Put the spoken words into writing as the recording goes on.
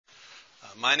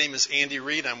My name is Andy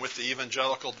Reed. I'm with the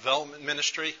Evangelical Development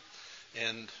Ministry,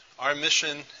 and our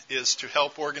mission is to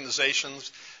help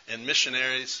organizations and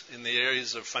missionaries in the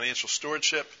areas of financial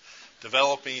stewardship,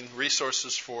 developing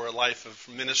resources for a life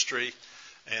of ministry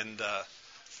and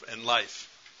life.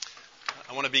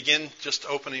 I want to begin just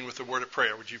opening with a word of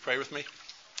prayer. Would you pray with me?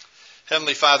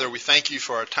 Heavenly Father, we thank you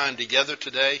for our time together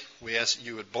today. We ask that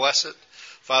you would bless it.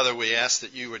 Father, we ask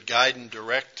that you would guide and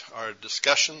direct our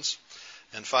discussions.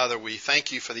 And Father, we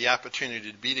thank you for the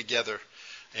opportunity to be together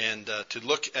and to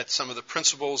look at some of the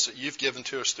principles that you've given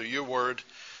to us through your word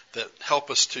that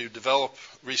help us to develop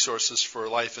resources for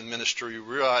life and ministry.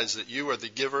 We realize that you are the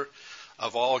giver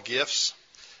of all gifts.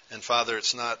 And Father,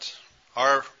 it's not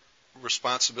our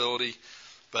responsibility,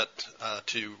 but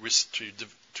to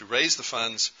raise the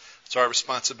funds. It's our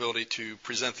responsibility to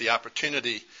present the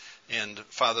opportunity. And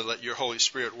Father, let your Holy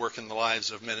Spirit work in the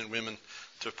lives of men and women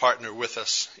to partner with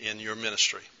us in your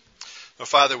ministry. Well,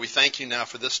 Father, we thank you now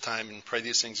for this time and pray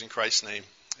these things in Christ's name.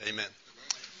 Amen.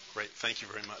 Great. Thank you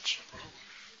very much.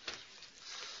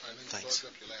 Thanks.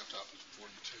 Plug up your laptop before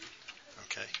you too.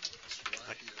 Okay.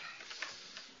 Right here.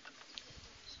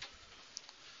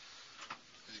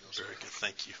 There you go, sir. Very good.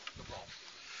 Thank you. No problem.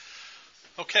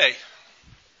 Okay.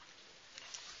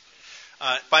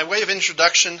 By way of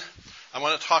introduction, I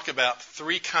want to talk about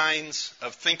three kinds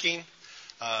of thinking.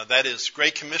 That is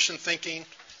Great Commission thinking,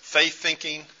 faith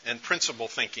thinking, and principle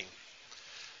thinking.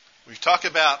 We talk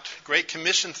about Great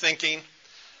Commission thinking.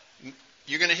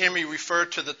 You're going to hear me refer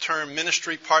to the term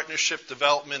Ministry Partnership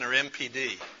Development, or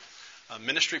MPD.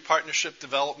 Ministry Partnership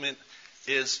Development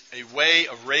is a way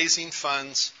of raising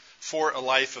funds for a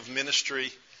life of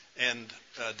ministry and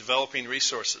developing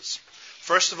resources.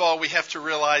 First of all, we have to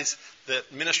realize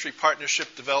that Ministry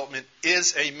Partnership Development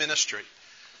is a ministry.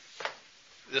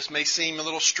 This may seem a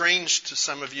little strange to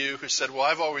some of you who said, well,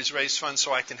 I've always raised funds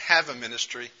so I can have a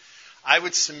ministry. I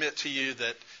would submit to you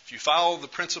that if you follow the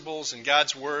principles in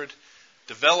God's Word,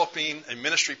 developing a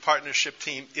ministry partnership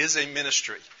team is a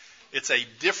ministry. It's a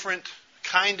different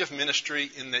kind of ministry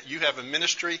in that you have a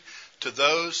ministry to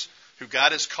those who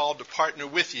God has called to partner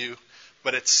with you,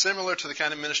 but it's similar to the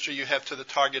kind of ministry you have to the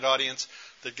target audience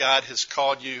that God has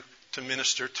called you to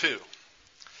minister to.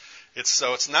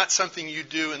 It's not something you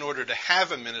do in order to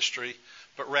have a ministry,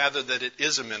 but rather that it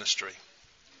is a ministry.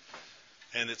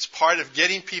 And it's part of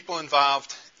getting people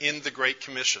involved in the Great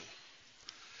Commission.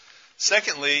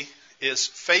 Secondly is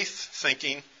faith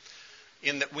thinking,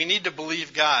 in that we need to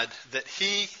believe God, that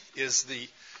He is the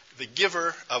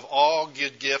giver of all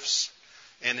good gifts,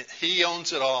 and He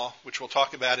owns it all, which we'll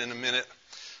talk about in a minute.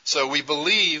 So we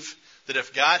believe that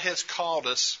if God has called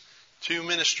us to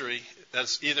ministry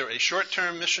as either a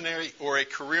short-term missionary or a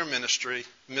career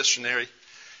missionary,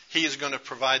 He is going to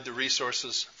provide the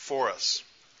resources for us.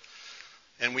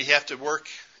 And we have to work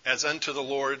as unto the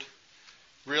Lord,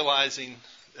 realizing,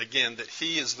 again, that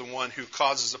He is the one who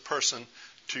causes a person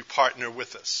to partner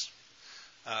with us.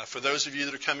 For those of you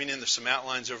that are coming in, there's some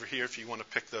outlines over here if you want to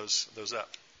pick those up.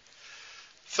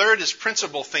 Third is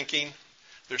principle thinking.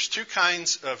 There's two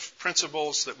kinds of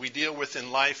principles that we deal with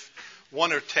in life.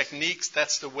 One are techniques.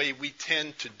 That's the way we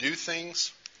tend to do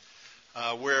things,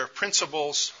 where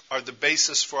principles are the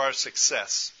basis for our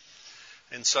success.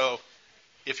 And so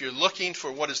if you're looking for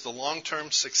what is the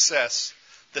long-term success,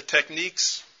 the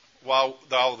techniques, while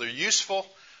they're useful,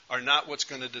 are not what's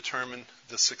going to determine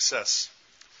the success.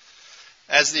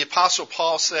 As the Apostle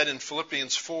Paul said in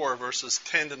Philippians 4, verses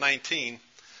 10 to 19,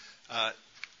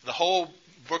 the whole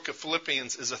book of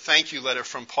Philippians is a thank you letter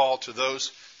from Paul to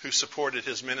those who supported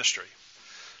his ministry.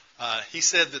 He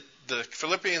said that the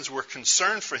Philippians were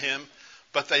concerned for him,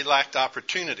 but they lacked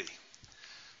opportunity.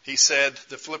 He said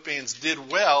the Philippians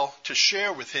did well to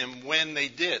share with him when they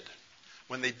did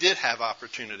have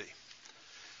opportunity.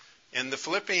 And the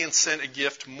Philippians sent a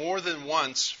gift more than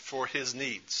once for his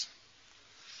needs.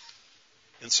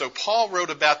 And so Paul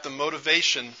wrote about the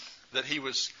motivation that he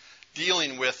was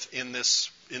dealing with in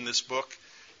this book,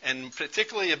 and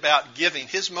particularly about giving.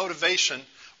 His motivation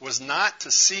was not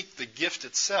to seek the gift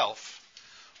itself,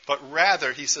 but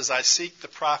rather, he says, I seek the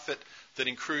profit that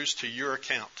accrues to your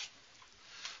account.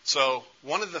 So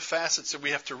one of the facets that we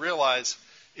have to realize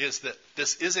is that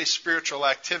this is a spiritual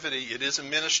activity. It is a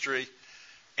ministry,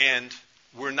 and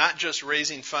we're not just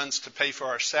raising funds to pay for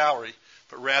our salary,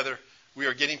 but rather we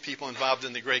are getting people involved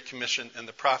in the Great Commission, and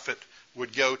the profit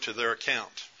would go to their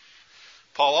account.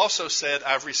 Paul also said,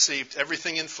 I've received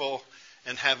everything in full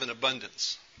and have an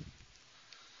abundance.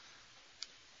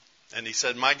 And he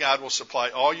said, my God will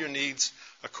supply all your needs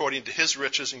according to His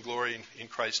riches and glory in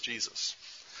Christ Jesus.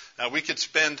 Now, we could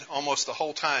spend almost the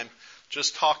whole time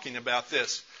just talking about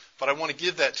this, but I want to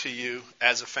give that to you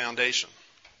as a foundation.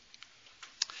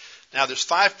 Now, there's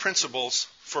 5 principles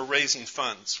for raising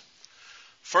funds.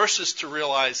 First is to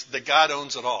realize that God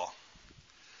owns it all.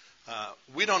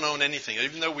 We don't own anything.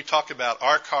 Even though we talk about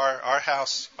our car, our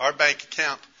house, our bank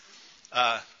account,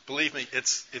 believe me,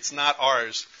 it's not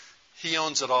ours. He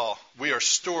owns it all. We are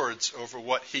stewards over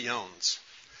what He owns.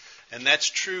 And that's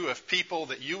true of people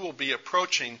that you will be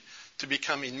approaching to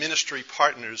becoming ministry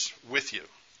partners with you.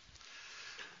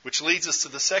 Which leads us to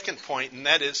the second point, and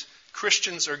that is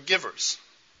Christians are givers.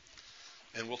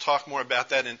 And we'll talk more about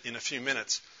that in a few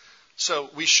minutes. So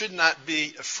we should not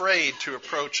be afraid to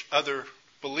approach other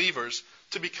believers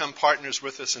to become partners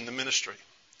with us in the ministry.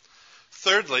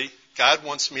 Thirdly, God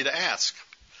wants me to ask.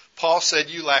 Paul said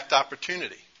you lacked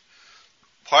opportunity.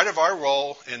 Part of our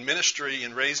role in ministry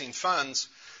in raising funds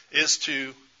is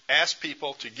to ask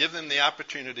people to give them the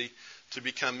opportunity to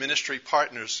become ministry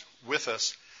partners with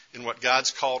us in what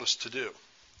God's called us to do.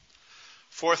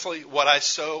 Fourthly, what I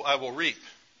sow, I will reap.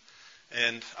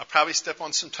 And I'll probably step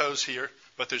on some toes here,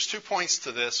 but there's 2 points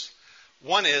to this.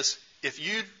 One is, if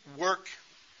you work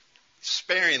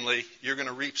sparingly, you're going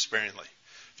to reap sparingly.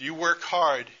 If you work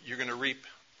hard, you're going to reap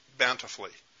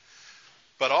bountifully.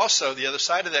 But also, the other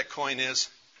side of that coin is,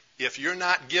 if you're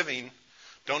not giving,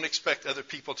 don't expect other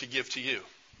people to give to you.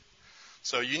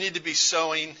 So you need to be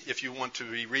sowing if you want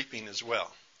to be reaping as well.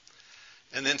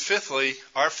 And then fifthly,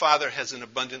 our Father has an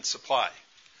abundant supply.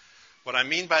 What I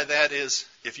mean by that is,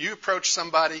 if you approach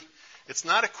somebody, it's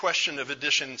not a question of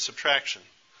addition and subtraction.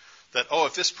 That,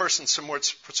 if this person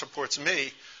supports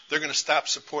me, they're going to stop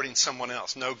supporting someone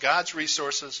else. No, God's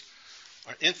resources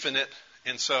are infinite,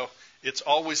 and so it's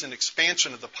always an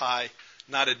expansion of the pie,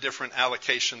 not a different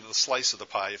allocation of the slice of the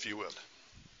pie, if you would.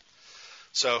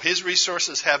 So His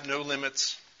resources have no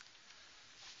limits.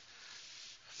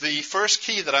 The first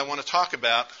key that I want to talk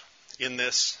about in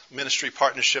this ministry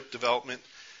partnership development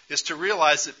is to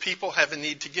realize that people have a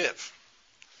need to give.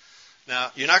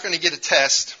 Now, you're not going to get a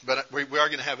test, but we are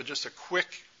going to have just a quick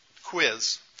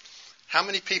quiz. How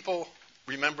many people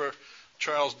remember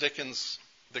Charles Dickens'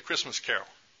 The Christmas Carol?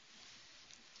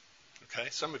 Okay,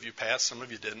 some of you passed, some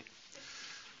of you didn't.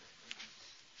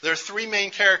 There are 3 main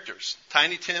characters,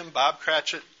 Tiny Tim, Bob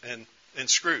Cratchit, and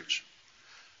Scrooge.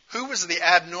 Who was the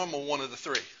abnormal one of the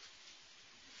 3?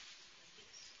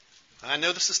 I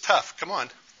know this is tough. Come on.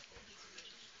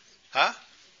 Huh?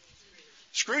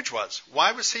 Scrooge was.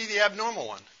 Why was he the abnormal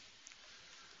one?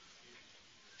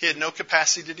 He had no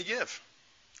capacity to give.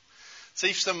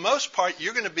 See, for the most part,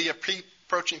 you're going to be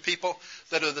approaching people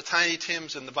that are the Tiny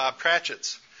Tims and the Bob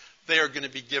Cratchits. They are going to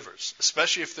be givers,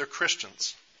 especially if they're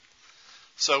Christians.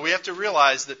 So we have to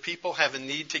realize that people have a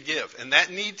need to give, and that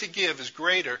need to give is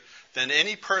greater than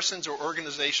any person's or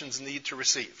organization's need to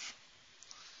receive.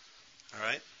 All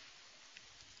right?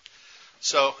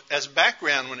 So as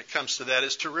background when it comes to that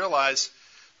is to realize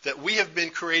that we have been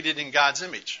created in God's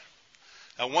image.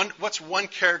 Now, what's one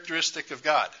characteristic of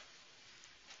God?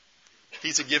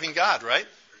 He's a giving God, right?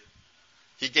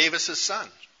 He gave us His Son.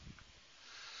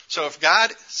 So if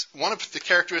God, one of the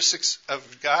characteristics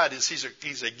of God is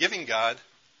He's a giving God,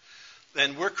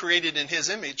 then we're created in His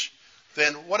image,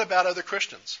 then what about other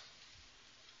Christians?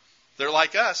 They're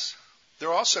like us.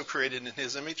 They're also created in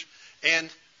His image, and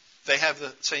they have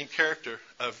the same character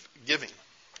of giving.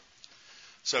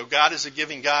 So God is a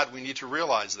giving God. We need to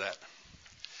realize that.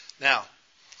 Now,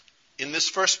 in this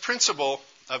first principle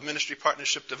of ministry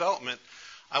partnership development,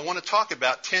 I want to talk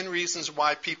about 10 reasons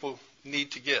why people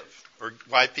need to give, or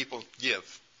why people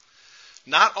give.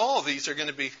 Not all of these are going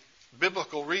to be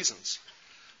biblical reasons.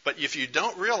 But if you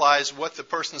don't realize what the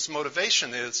person's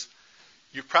motivation is,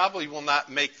 you probably will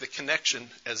not make the connection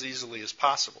as easily as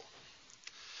possible.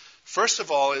 First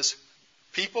of all is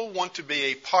people want to be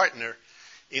a partner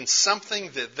in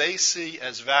something that they see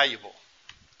as valuable.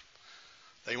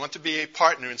 They want to be a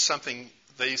partner in something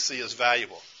they see as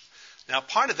valuable. Now,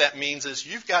 part of that means is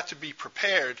you've got to be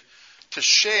prepared to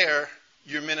share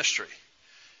your ministry,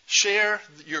 share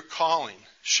your calling,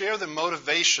 share the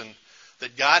motivation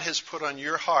that God has put on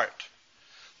your heart.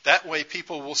 That way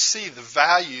people will see the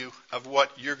value of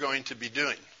what you're going to be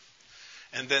doing.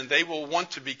 And then they will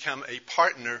want to become a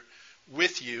partner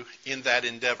with you in that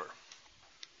endeavor.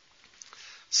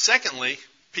 Secondly,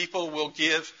 people will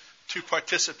give to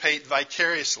participate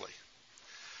vicariously.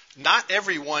 Not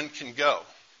everyone can go.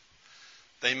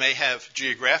 They may have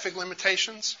geographic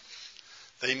limitations.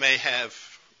 They may have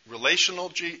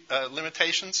relational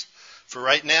limitations. For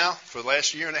right now, for the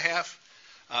last year and a half,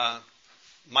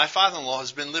 my father-in-law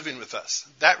has been living with us.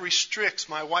 That restricts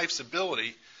my wife's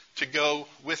ability to go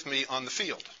with me on the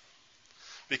field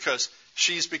because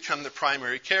she's become the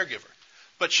primary caregiver.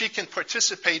 but she can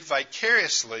participate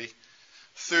vicariously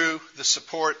through the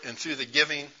support and through the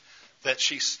giving that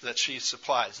she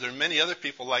supplies. There are many other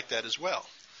people like that as well.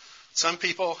 Some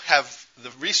people have the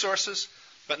resources,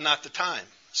 but not the time,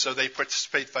 so they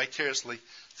participate vicariously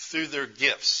through their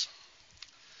gifts.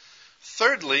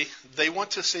 Thirdly, they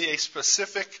want to see a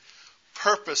specific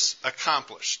purpose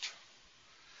accomplished.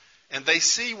 And they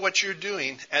see what you're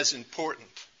doing as important.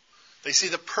 They see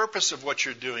the purpose of what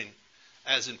you're doing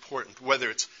as important,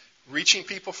 whether it's reaching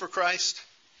people for Christ,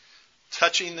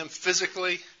 touching them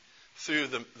physically through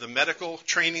the medical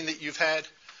training that you've had,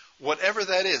 whatever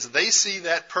that is. They see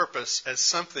that purpose as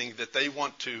something that they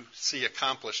want to see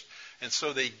accomplished, and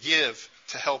so they give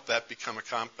to help that become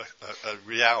a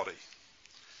reality.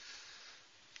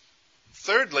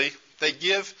 Thirdly, they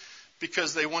give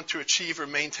because they want to achieve or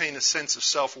maintain a sense of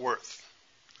self-worth.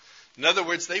 In other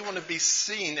words, they want to be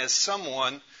seen as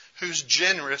someone who's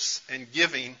generous and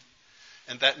giving,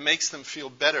 and that makes them feel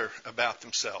better about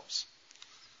themselves.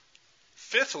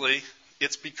 Fifthly,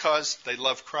 it's because they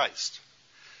love Christ.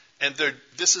 And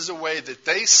this is a way that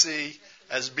they see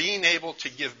as being able to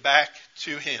give back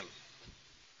to Him.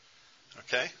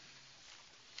 Okay?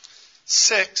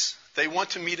 6, they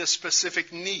want to meet a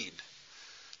specific need.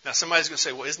 Now, somebody's going to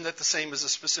say, well, isn't that the same as a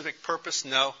specific purpose?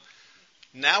 No.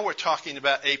 Now we're talking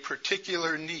about a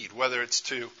particular need, whether it's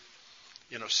to,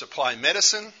 supply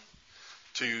medicine,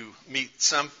 to meet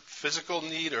some physical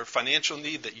need or financial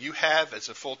need that you have as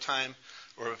a full-time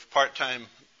or a part-time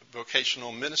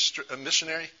vocational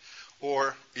missionary,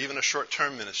 or even a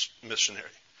short-term missionary.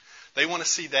 They want to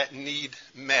see that need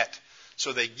met,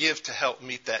 so they give to help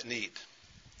meet that need,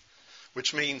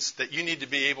 which means that you need to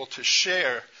be able to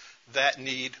share that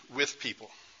need with people.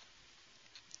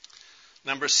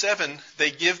 Number 7,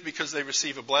 they give because they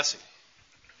receive a blessing.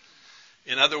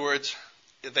 In other words,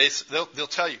 they'll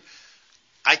tell you,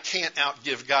 I can't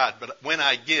outgive God, but when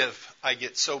I give, I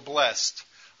get so blessed,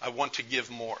 I want to give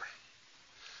more.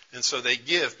 And so they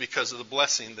give because of the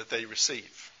blessing that they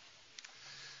receive.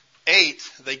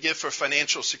 8, they give for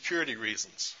financial security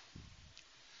reasons.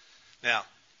 Now,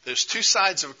 there's two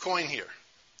sides of a coin here.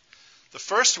 The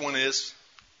first one is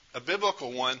a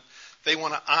biblical one. They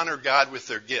want to honor God with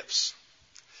their gifts.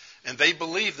 And they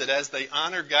believe that as they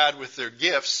honor God with their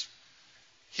gifts,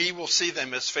 He will see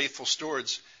them as faithful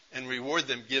stewards and reward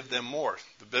them, give them more.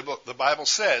 The Bible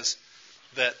says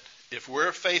that if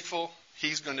we're faithful,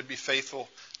 He's going to be faithful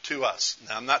to us.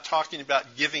 Now, I'm not talking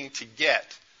about giving to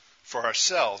get for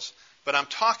ourselves, but I'm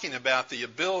talking about the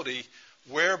ability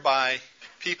whereby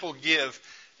people give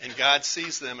and God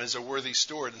sees them as a worthy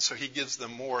steward, and so He gives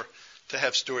them more to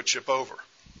have stewardship over.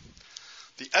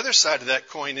 The other side of that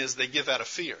coin is they give out of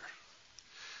fear.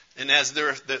 And as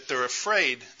they're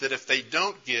afraid that if they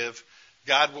don't give,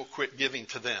 God will quit giving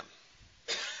to them.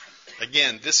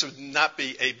 Again, this would not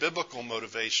be a biblical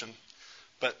motivation,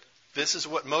 but this is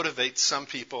what motivates some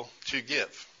people to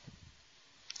give.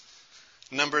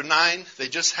 Number 9, they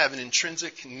just have an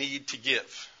intrinsic need to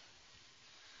give.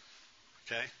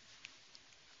 Okay?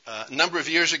 A number of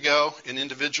years ago, an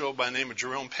individual by the name of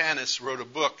Jerome Panis wrote a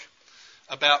book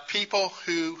about people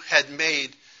who had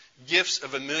made gifts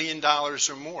of $1 million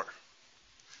or more.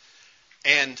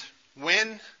 And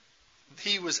when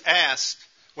he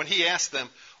asked them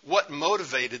what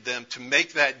motivated them to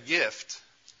make that gift,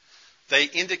 they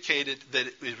indicated that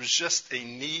it was just a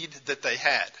need that they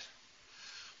had.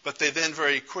 But they then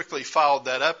very quickly followed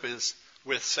that up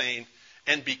with saying,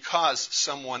 and because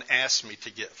someone asked me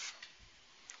to give.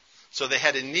 So they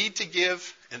had a need to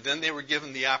give, and then they were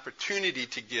given the opportunity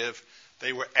to give.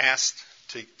 They were asked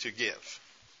to give.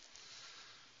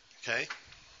 Okay?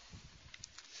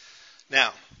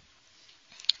 Now,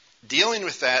 dealing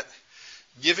with that,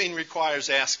 giving requires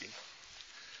asking.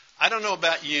 I don't know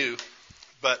about you,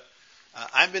 but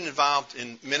I've been involved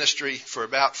in ministry for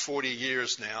about 40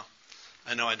 years now.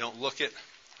 I know I don't look it,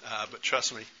 but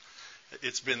trust me,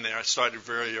 it's been there. I started at a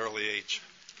very early age.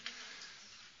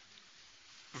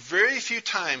 Very few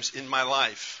times in my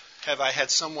life have I had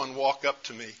someone walk up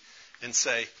to me and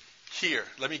say, here,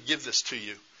 let me give this to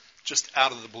you, just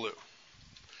out of the blue.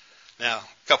 Now,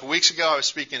 a couple weeks ago, I was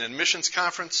speaking at a missions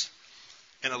conference,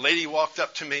 and a lady walked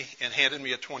up to me and handed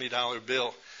me a $20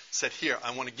 bill, said, here,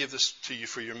 I want to give this to you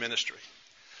for your ministry.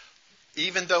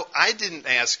 Even though I didn't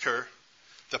ask her,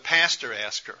 the pastor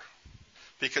asked her,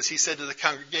 because he said to the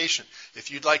congregation, if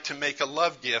you'd like to make a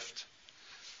love gift,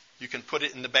 you can put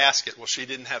it in the basket. Well, she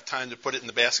didn't have time to put it in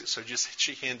the basket, so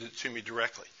she handed it to me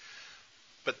directly.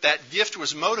 But that gift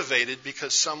was motivated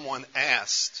because someone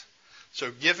asked.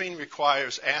 So giving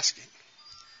requires asking.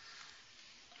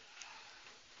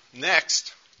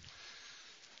 Next,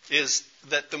 is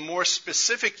that the more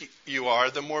specific you are,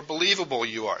 the more believable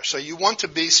you are. So you want to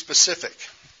be specific.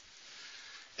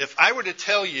 If I were to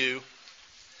tell you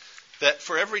that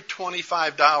for every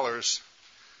 $25,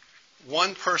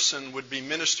 one person would be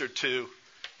ministered to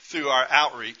through our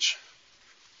outreach,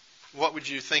 what would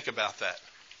you think about that?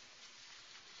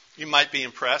 You might be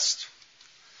impressed.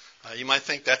 You might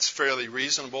think that's fairly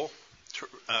reasonable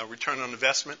return on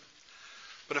investment.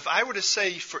 But if I were to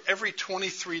say for every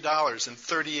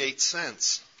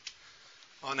 $23.38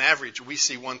 on average we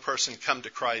see one person come to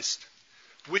Christ,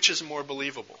 which is more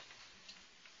believable?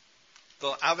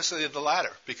 Obviously the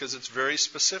latter, because it's very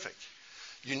specific.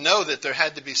 You know that there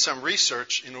had to be some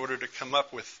research in order to come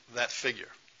up with that figure.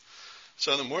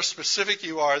 So the more specific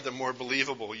you are, the more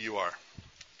believable you are.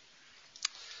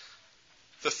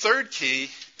 The third key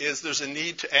is there's a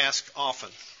need to ask often.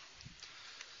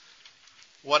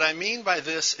 What I mean by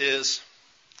this is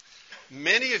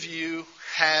many of you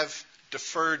have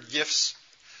deferred gifts.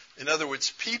 In other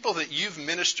words, people that you've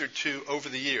ministered to over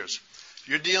the years. If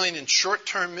you're dealing in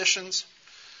short-term missions,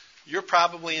 you're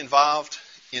probably involved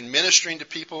in ministering to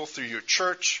people through your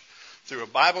church, through a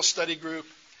Bible study group,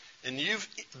 and you've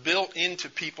built into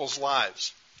people's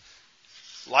lives.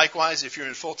 Likewise, if you're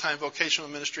in full-time vocational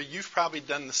ministry, you've probably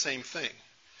done the same thing.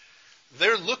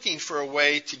 They're looking for a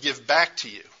way to give back to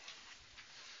you.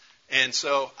 And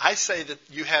so I say that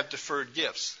you have deferred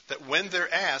gifts, that when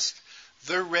they're asked,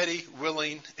 they're ready,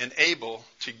 willing, and able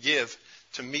to give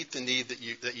to meet the need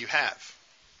that you have.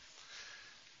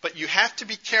 But you have to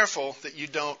be careful that you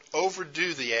don't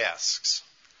overdo the asks,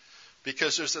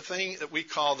 because there's a thing that we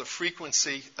call the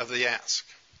frequency of the ask.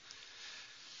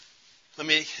 Let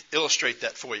me illustrate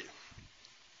that for you.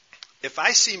 If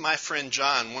I see my friend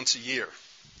John once a year,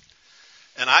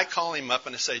 and I call him up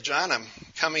and I say, John, I'm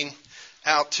coming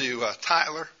out to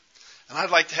Tyler, and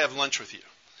I'd like to have lunch with you.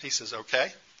 He says,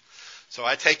 okay. So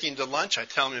I take him to lunch. I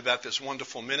tell him about this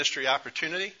wonderful ministry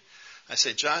opportunity. I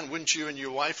say, John, wouldn't you and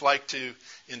your wife like to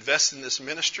invest in this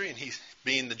ministry? And he,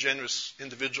 being the generous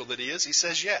individual that he is, he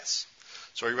says yes.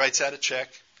 So he writes out a check.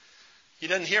 He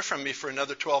doesn't hear from me for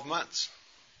another 12 months.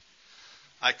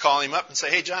 I call him up and say,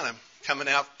 hey, John, I'm coming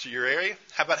out to your area.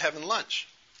 How about having lunch?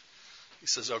 He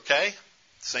says, okay.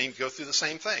 Go through the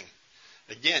same thing.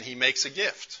 Again, he makes a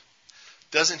gift.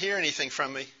 Doesn't hear anything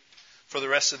from me for the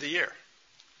rest of the year.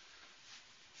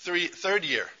 Third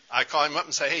year, I call him up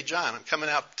and say, hey, John, I'm coming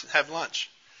out to have lunch.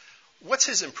 What's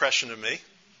his impression of me?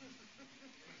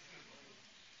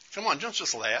 Come on, don't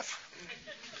just laugh.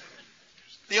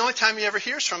 The only time he ever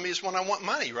hears from me is when I want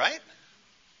money, right?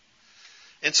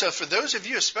 And so for those of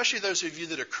you, especially those of you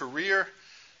that are career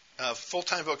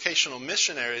full-time vocational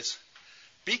missionaries,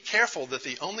 be careful that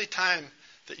the only time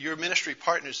that your ministry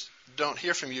partners don't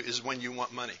hear from you is when you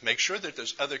want money. Make sure that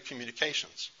there's other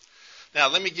communications. Now,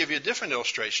 let me give you a different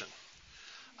illustration.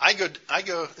 I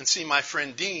go and see my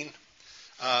friend Dean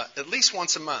at least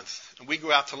once a month, and we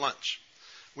go out to lunch.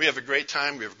 We have a great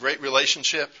time. We have a great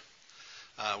relationship.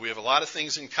 We have a lot of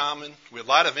things in common. We have a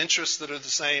lot of interests that are the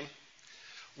same.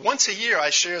 Once a year, I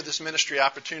share this ministry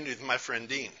opportunity with my friend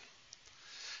Dean.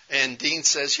 And Dean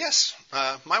says, yes,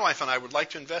 my wife and I would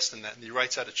like to invest in that. And he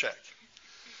writes out a check.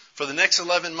 For the next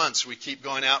 11 months, we keep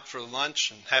going out for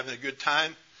lunch and having a good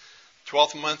time.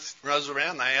 12th month rolls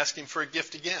around, and I ask him for a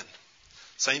gift again.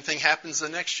 Same thing happens the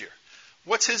next year.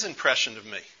 What's his impression of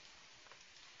me?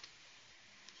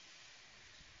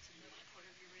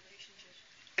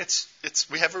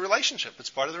 We have a relationship. It's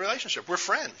part of the relationship. We're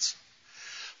friends.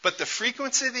 But the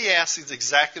frequency of the ask is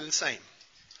exactly the same.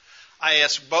 I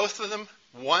ask both of them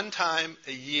one time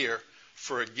a year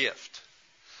for a gift.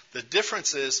 The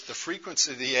difference is the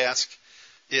frequency of the ask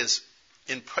is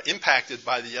impacted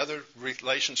by the other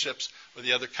relationships or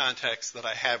the other contacts that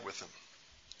I have with them.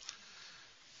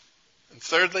 And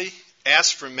thirdly,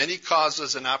 ask for many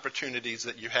causes and opportunities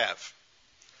that you have.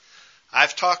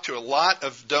 I've talked to a lot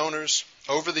of donors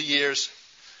over the years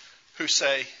who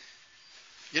say,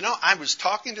 I was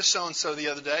talking to so-and-so the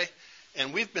other day,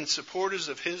 and we've been supporters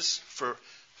of his for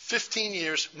 15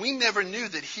 years. We never knew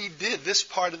that he did this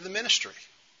part of the ministry.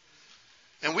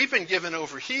 And we've been given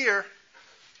over here,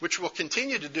 which we'll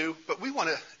continue to do, but we want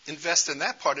to invest in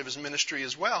that part of his ministry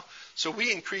as well. So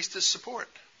we increased his support.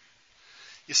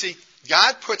 You see,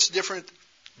 God puts different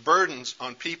burdens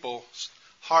on people's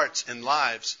hearts and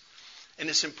lives. And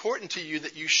it's important to you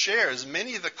that you share as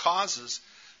many of the causes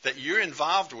that you're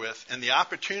involved with and the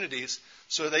opportunities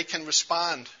so they can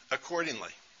respond accordingly.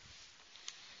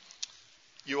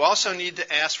 You also need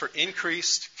to ask for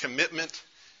increased commitment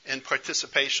and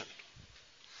participation.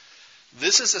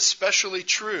 This is especially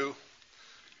true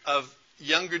of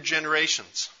younger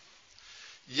generations.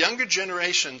 Younger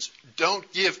generations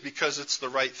don't give because it's the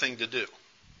right thing to do.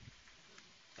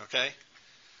 Okay?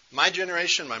 My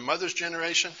generation, my mother's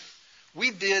generation,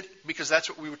 we did because that's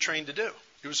what we were trained to do.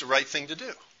 It was the right thing to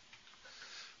do.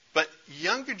 But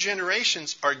younger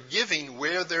generations are giving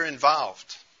where they're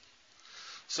involved.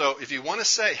 So if you want to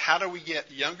say, how do we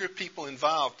get younger people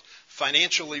involved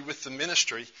financially with the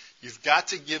ministry, you've got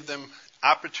to give them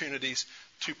opportunities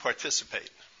to participate.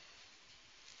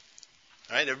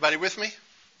 All right, everybody with me?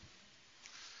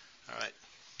 All right.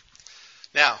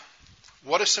 Now,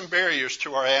 what are some barriers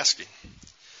to our asking?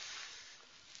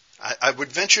 I would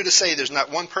venture to say there's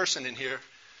not one person in here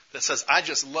that says, I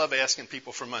just love asking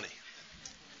people for money.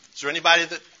 Is there anybody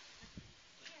that?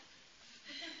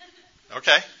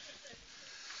 Okay.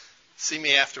 See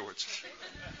me afterwards.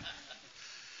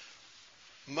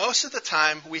 Most of the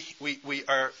time, we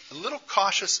are a little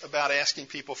cautious about asking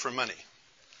people for money.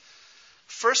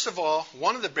 First of all,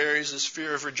 one of the barriers is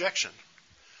fear of rejection.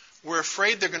 We're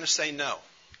afraid they're going to say no.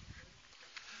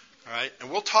 All right?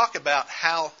 And we'll talk about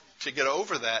how to get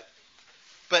over that.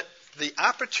 But the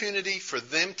opportunity for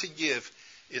them to give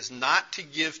is not to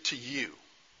give to you.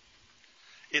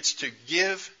 It's to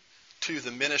give to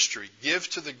the ministry, give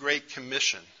to the Great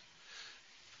Commission.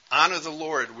 Honor the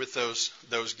Lord with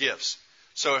those gifts.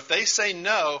 So if they say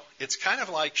no, it's kind of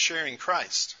like sharing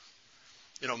Christ.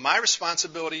 You know, my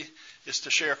responsibility is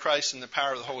to share Christ in the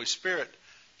power of the Holy Spirit.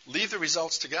 Leave the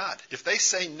results to God. If they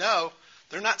say no,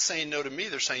 they're not saying no to me,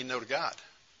 they're saying no to God.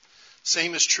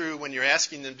 Same is true when you're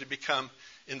asking them to become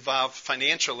involved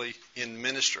financially in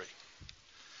ministry.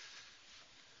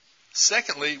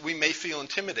 Secondly, we may feel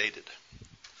intimidated.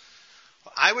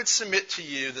 I would submit to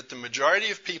you that the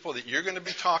majority of people that you're going to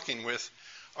be talking with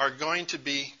are going to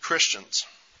be Christians.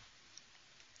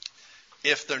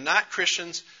 If they're not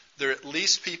Christians, they're at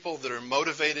least people that are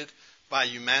motivated by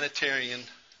humanitarian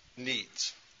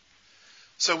needs.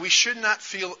 So we should not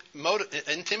feel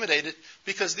intimidated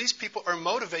because these people are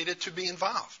motivated to be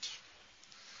involved.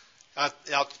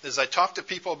 As I talk to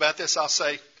people about this, I'll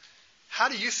say, how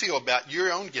do you feel about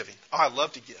your own giving? Oh, I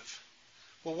love to give.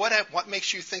 Well, what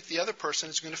makes you think the other person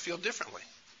is going to feel differently?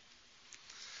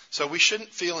 So we shouldn't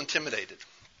feel intimidated.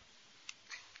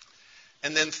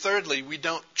 And then thirdly, we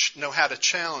don't know how to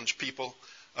challenge people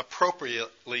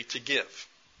appropriately to give.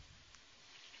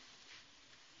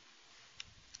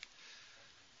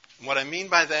 What I mean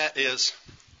by that is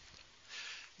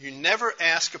you never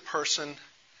ask a person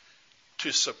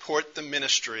to support the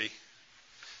ministry.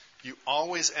 You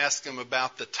always ask them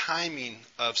about the timing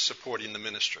of supporting the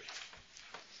ministry.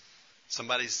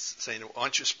 Somebody's saying,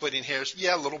 aren't you splitting hairs?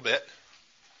 Yeah, a little bit.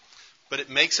 But it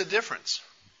makes a difference.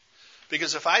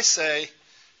 Because if I say,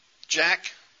 Jack,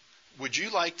 would you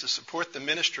like to support the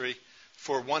ministry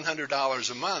for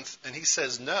 $100 a month? And he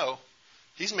says no,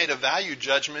 he's made a value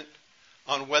judgment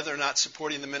on whether or not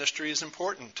supporting the ministry is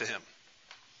important to him.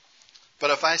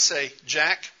 But if I say,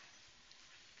 Jack,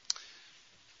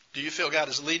 do you feel God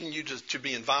is leading you to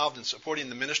be involved in supporting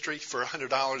the ministry for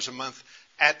 $100 a month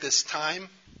at this time?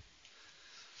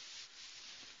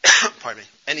 Pardon me.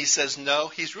 And he says no,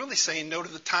 he's really saying no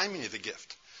to the timing of the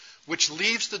gift, which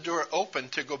leaves the door open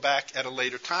to go back at a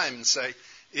later time and say,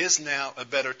 is now a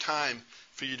better time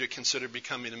for you to consider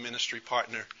becoming a ministry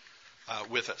partner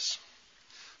with us?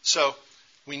 So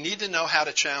we need to know how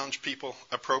to challenge people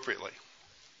appropriately.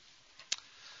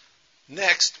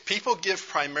 Next, people give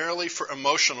primarily for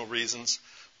emotional reasons,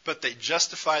 but they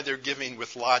justify their giving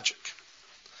with logic.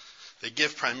 They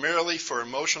give primarily for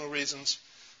emotional reasons,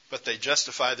 but they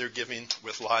justify their giving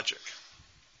with logic.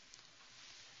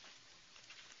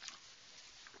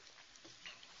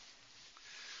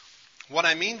 What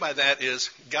I mean by that is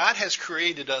God has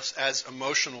created us as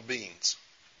emotional beings.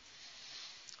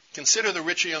 Consider the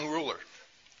rich young ruler.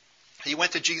 He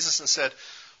went to Jesus and said,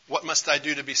 what must I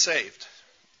do to be saved?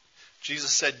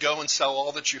 Jesus said, go and sell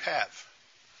all that you have.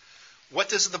 What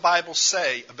does the Bible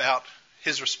say about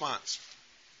his response?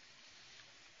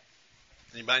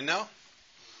 Anybody know?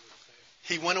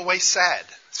 He went away sad.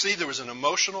 See, there was an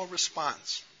emotional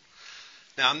response.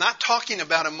 Now, I'm not talking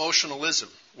about emotionalism,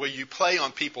 where you play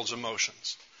on people's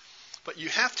emotions. But you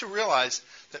have to realize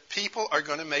that people are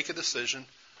going to make a decision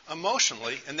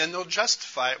emotionally, and then they'll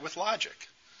justify it with logic.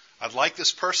 I like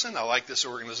this person, I like this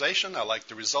organization, I like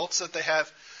the results that they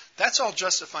have. That's all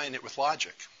justifying it with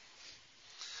logic.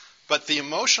 But the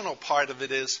emotional part of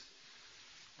it is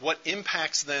what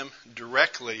impacts them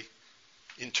directly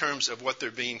in terms of what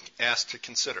they're being asked to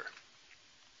consider.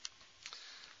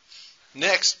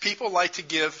 Next, people like to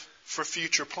give for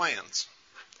future plans.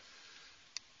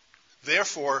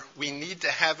 Therefore, we need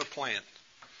to have a plan.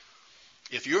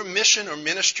 If your mission or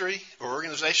ministry or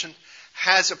organization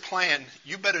has a plan,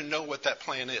 you better know what that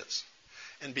plan is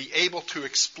and be able to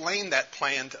explain that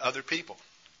plan to other people.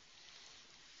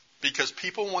 Because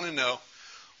people want to know,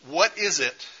 what is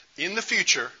it in the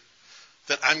future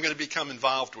that I'm going to become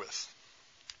involved with?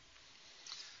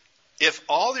 If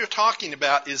all you're talking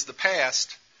about is the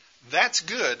past, that's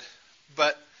good,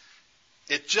 but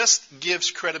it just gives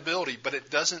credibility, but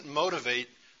it doesn't motivate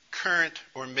current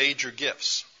or major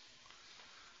gifts.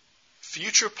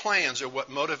 Future plans are what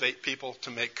motivate people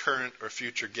to make current or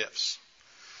future gifts.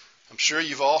 I'm sure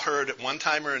you've all heard at one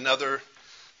time or another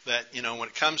that, when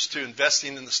it comes to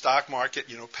investing in the stock market,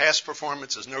 past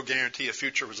performance is no guarantee of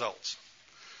future results.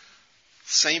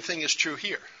 Same thing is true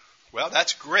here. Well,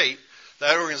 that's great.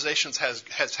 That organization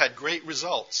has had great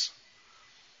results,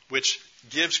 which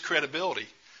gives credibility,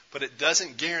 but it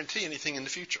doesn't guarantee anything in the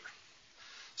future.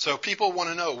 So people want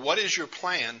to know, what is your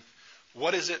plan?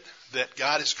 What is it that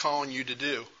God is calling you to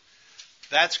do?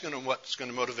 That's what's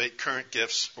going to motivate current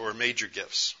gifts or major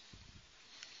gifts.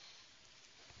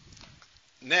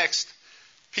 Next,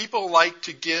 people like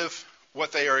to give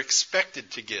what they are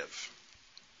expected to give.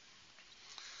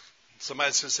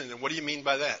 Somebody's saying, what do you mean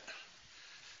by that?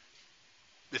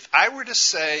 If I were to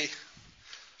say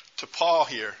to Paul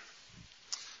here,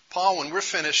 Paul, when we're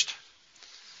finished,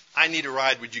 I need a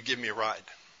ride. Would you give me a ride?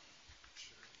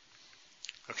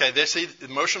 Okay, they say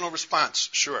emotional response.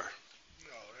 Sure.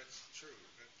 No, that's true.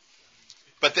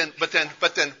 But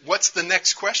then, what's the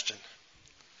next question?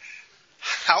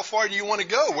 How far do you want to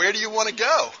go? Where do you want to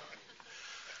go?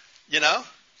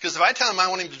 Because if I tell him I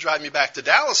want him to drive me back to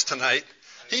Dallas tonight,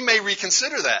 he may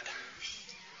reconsider that.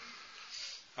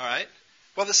 All right?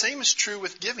 Well, the same is true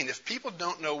with giving. If people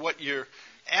don't know what you're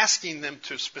asking them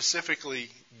to specifically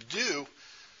do,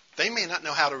 they may not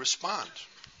know how to respond.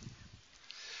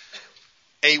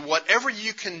 Whatever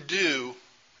you can do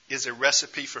is a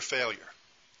recipe for failure.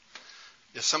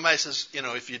 If somebody says,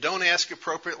 if you don't ask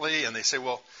appropriately, and they say,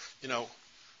 well,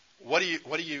 what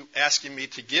are you asking me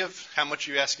to give? How much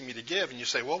are you asking me to give? And you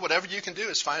say, well, whatever you can do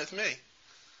is fine with me.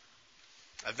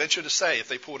 I venture to say, if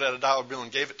they pulled out a dollar bill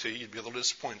and gave it to you, you'd be a little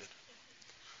disappointed,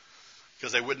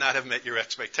 because they would not have met your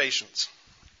expectations.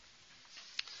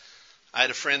 I had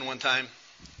a friend one time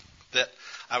that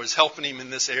I was helping him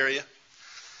in this area,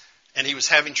 and he was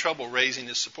having trouble raising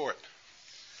his support.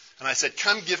 And I said,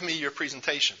 come give me your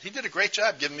presentation. He did a great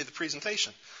job giving me the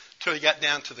presentation until he got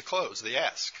down to the close, the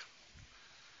ask.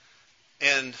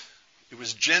 And it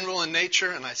was general in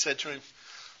nature, and I said to him,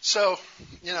 so,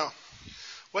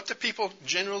 what do people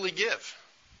generally give?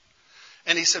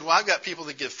 And he said, well, I've got people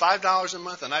that give $5 a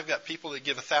month, and I've got people that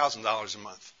give $1,000 a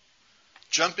month.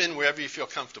 Jump in wherever you feel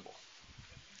comfortable.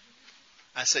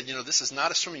 I said, this is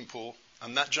not a swimming pool.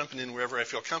 I'm not jumping in wherever I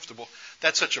feel comfortable.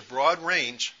 That's such a broad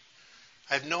range.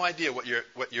 I have no idea what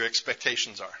your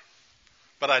expectations are.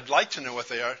 But I'd like to know what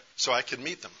they are so I can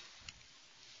meet them.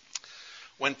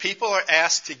 When people are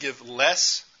asked to give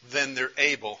less than they're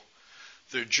able,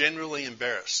 they're generally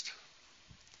embarrassed,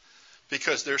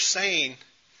 because they're saying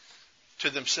to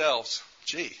themselves,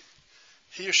 gee,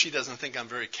 he or she doesn't think I'm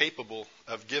very capable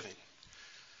of giving.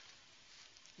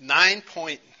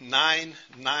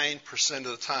 9.99% of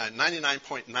the time,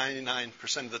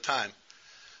 99.99% of the time,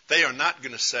 they are not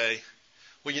going to say,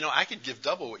 well, I could give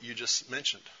double what you just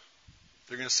mentioned.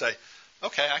 They're going to say,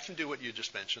 okay, I can do what you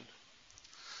just mentioned.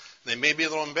 They may be a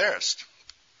little embarrassed.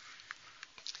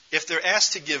 If they're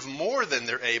asked to give more than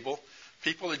they're able,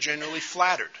 people are generally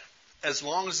flattered, as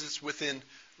long as it's within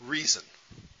reason.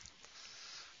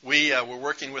 We were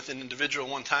working with an individual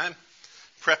one time,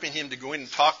 prepping him to go in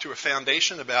and talk to a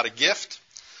foundation about a gift.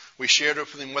 We shared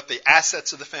with him what the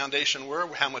assets of the foundation were,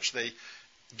 how much they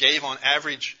gave on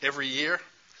average every year.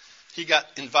 He got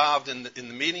involved in the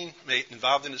meeting,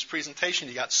 involved in his presentation.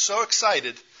 He got so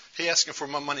excited, he asked him for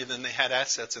more money than they had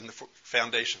assets in the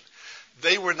foundation.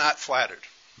 They were not flattered.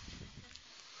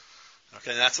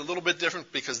 Okay, that's a little bit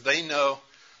different, because they know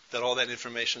that all that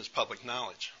information is public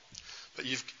knowledge. But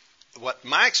what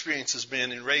my experience has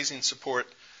been in raising support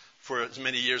for as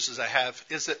many years as I have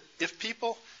is that if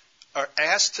people are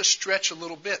asked to stretch a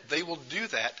little bit, they will do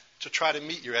that to try to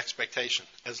meet your expectation,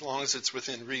 as long as it's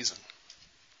within reason.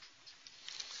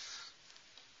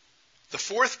 The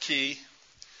fourth key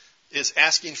is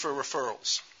asking for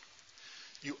referrals.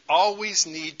 You always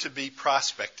need to be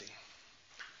prospecting.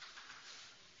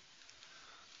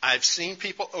 I've seen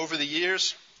people over the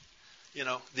years,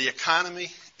 the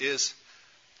economy is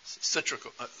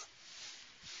cyclical.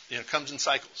 Comes in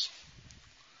cycles.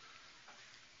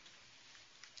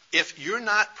 If you're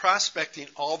not prospecting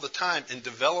all the time and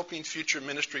developing future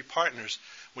ministry partners,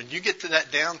 when you get to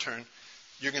that downturn,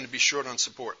 you're going to be short on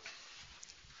support.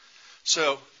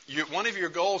 So one of your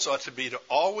goals ought to be to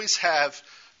always have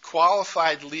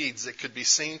qualified leads that could be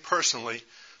seen personally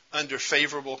under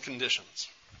favorable conditions.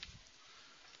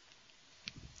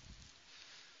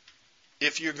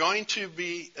 If you're going to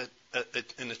be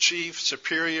and achieve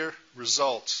superior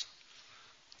results,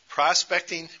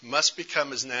 prospecting must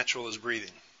become as natural as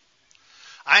breathing.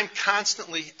 I'm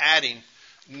constantly adding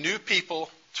new people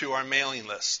to our mailing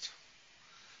list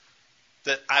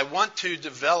that I want to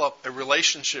develop a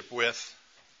relationship with,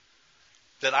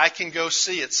 that I can go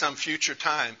see at some future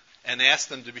time and ask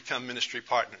them to become ministry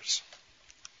partners.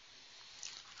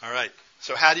 All right,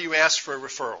 so how do you ask for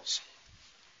referrals?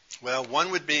 Well,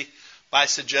 one would be by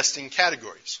suggesting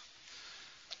categories.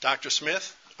 Dr.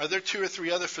 Smith, are there 2 or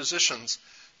 3 other physicians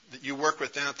that you work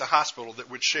with down at the hospital that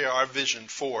would share our vision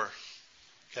for?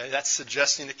 Okay, that's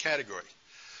suggesting a category.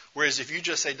 Whereas if you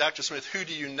just say, Dr. Smith, who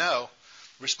do you know?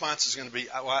 The response is going to be,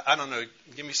 well, I don't know,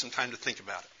 give me some time to think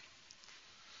about it.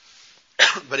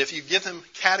 But if you give them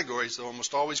categories, they're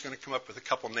almost always going to come up with a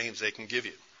couple names they can give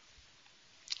you.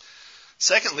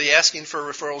 Secondly, asking for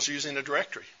referrals using a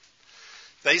directory.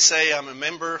 They say, I'm a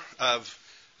member of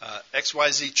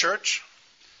XYZ church.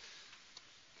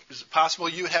 Is it possible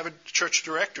you have a church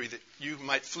directory that you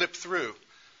might flip through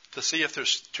to see if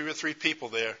there's 2 or 3 people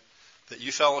there that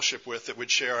you fellowship with that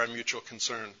would share our mutual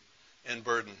concern and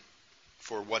burden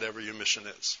for whatever your mission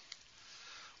is?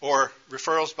 Or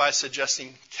referrals by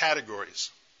suggesting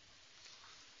categories,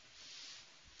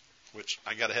 which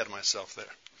I got ahead of myself there.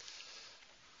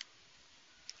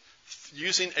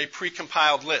 Using a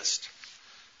precompiled list.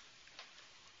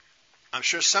 I'm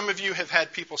sure some of you have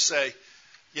had people say,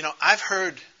 I've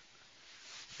heard,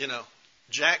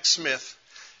 Jack Smith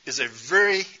is a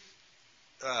very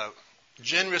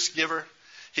generous giver.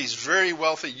 He's very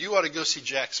wealthy. You ought to go see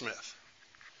Jack Smith.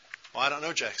 Well, I don't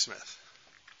know Jack Smith.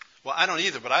 Well, I don't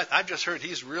either, but I've just heard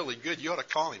he's really good. You ought to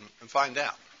call him and find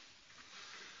out.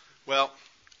 Well,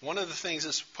 one of the things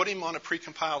is put him on a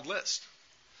precompiled list.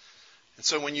 And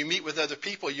so when you meet with other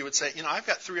people, you would say, I've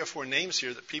got 3 or 4 names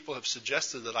here that people have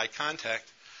suggested that I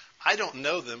contact. I don't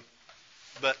know them,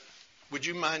 but would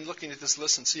you mind looking at this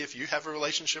list and see if you have a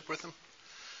relationship with them?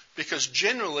 Because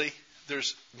generally,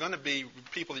 there's going to be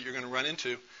people that you're going to run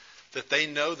into that they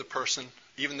know the person,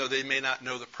 even though they may not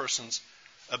know the person's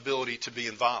ability to be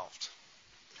involved.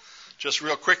 Just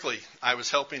real quickly, I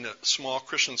was helping a small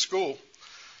Christian school,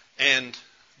 and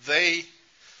they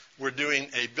were doing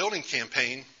a building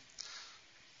campaign.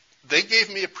 They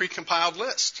gave me a precompiled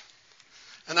list.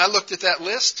 And I looked at that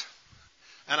list,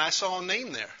 and I saw a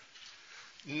name there.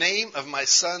 Name of my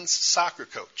son's soccer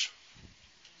coach.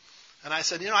 And I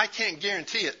said, I can't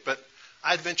guarantee it, but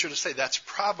I'd venture to say that's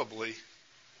probably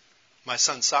my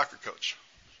son's soccer coach.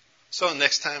 So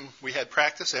next time we had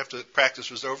practice, after the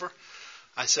practice was over,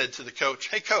 I said to the coach,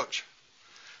 hey, coach,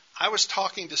 I was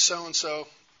talking to so-and-so,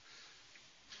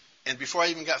 and before I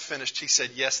even got finished, he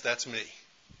said, yes, that's me.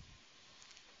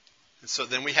 And so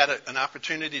then we had an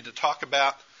opportunity to talk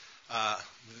about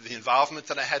the involvement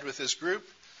that I had with this group,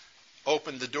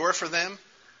 opened the door for them.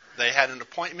 They had an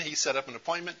appointment. He set up an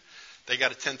appointment. They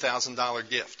got a $10,000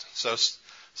 gift.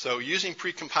 So using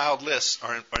precompiled lists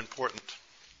are important.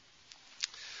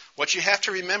 What you have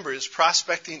to remember is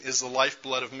prospecting is the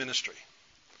lifeblood of ministry.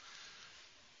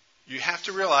 You have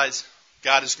to realize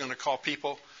God is going to call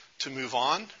people to move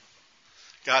on.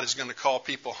 God is going to call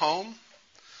people home.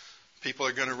 People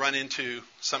are going to run into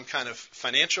some kind of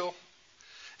financial.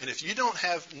 And if you don't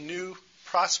have new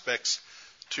prospects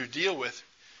to deal with,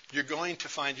 you're going to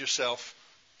find yourself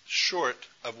short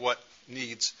of what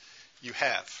needs you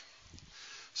have.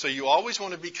 So you always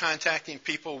want to be contacting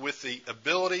people with the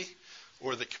ability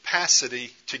or the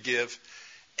capacity to give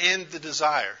and the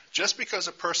desire. Just because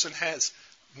a person has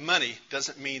money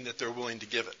doesn't mean that they're willing to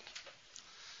give it.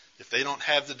 If they don't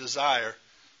have the desire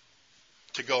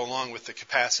to go along with the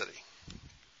capacity.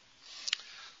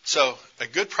 So a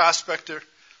good prospector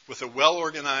with a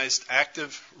well-organized,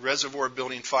 active reservoir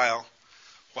building file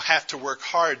will have to work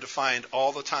hard to find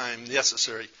all the time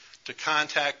necessary to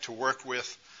contact, to work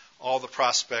with all the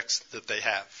prospects that they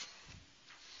have.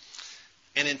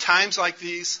 And in times like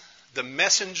these, the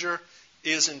messenger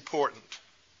is important.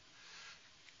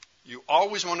 You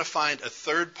always want to find a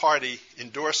third-party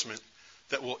endorsement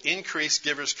that will increase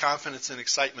givers' confidence and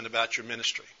excitement about your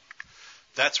ministry.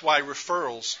 That's why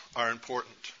referrals are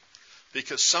important.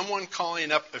 Because someone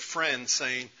calling up a friend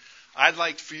saying, I'd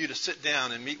like for you to sit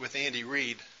down and meet with Andy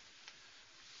Reid,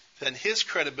 then his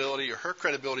credibility or her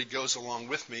credibility goes along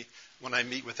with me when I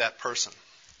meet with that person.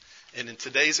 And in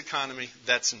today's economy,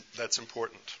 that's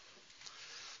important.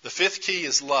 The 5th key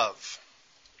is love.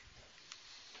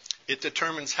 It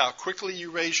determines how quickly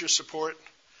you raise your support,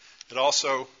 It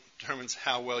also determines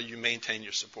how well you maintain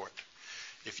your support.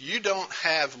 If you don't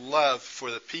have love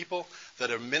for the people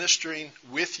that are ministering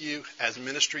with you as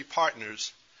ministry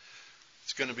partners,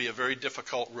 it's going to be a very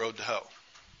difficult road to hoe.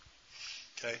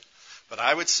 Okay? But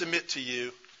I would submit to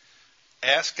you,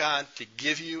 ask God to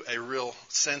give you a real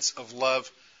sense of love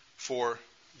for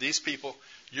these people.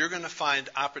 You're going to find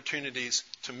opportunities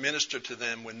to minister to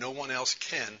them when no one else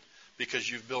can because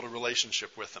you've built a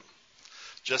relationship with them.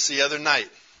 Just the other night,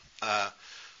 I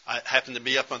happened to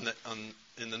be up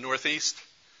in the Northeast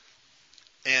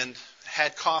and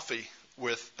had coffee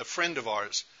with a friend of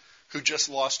ours who just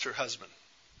lost her husband.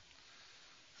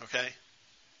 Okay?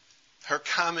 Her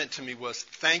comment to me was,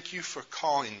 "Thank you for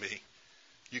calling me.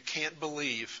 You can't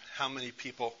believe how many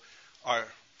people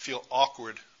feel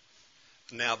awkward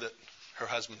now that her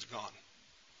husband's gone."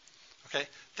 Okay?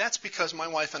 That's because my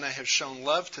wife and I have shown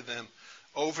love to them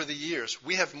over the years.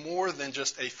 We have more than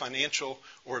just a financial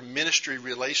or ministry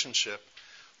relationship.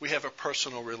 We have a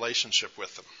personal relationship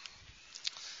with them.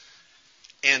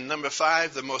 And number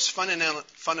 5, the most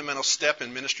fundamental step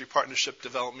in ministry partnership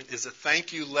development is a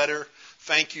thank you letter,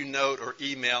 thank you note, or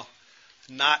email,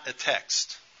 not a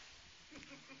text.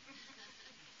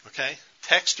 Okay?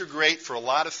 Texts are great for a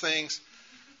lot of things,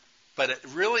 but it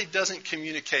really doesn't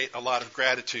communicate a lot of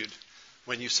gratitude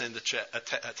when you send a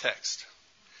text.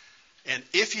 And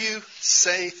if you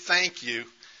say thank you,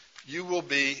 you will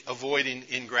be avoiding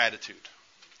ingratitude.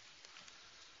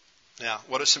 Now,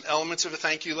 what are some elements of a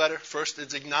thank you letter? First,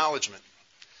 it's acknowledgement.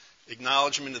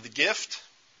 Acknowledgement of the gift,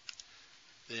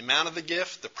 the amount of the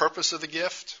gift, the purpose of the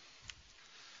gift,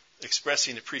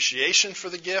 expressing appreciation for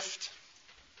the gift.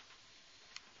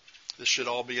 This should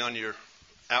all be on your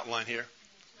outline here.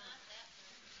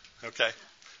 Okay.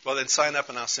 Well, then sign up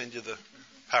and I'll send you the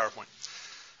PowerPoint.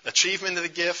 Achievement of the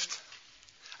gift.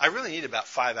 I really need about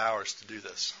 5 hours to do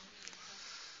this.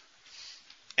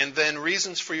 And then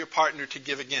reasons for your partner to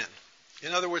give again.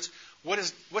 In other words,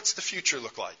 what's the future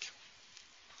look like?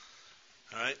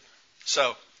 All right?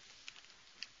 So,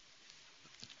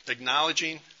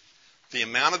 acknowledging the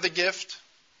amount of the gift,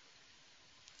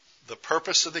 the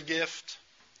purpose of the gift,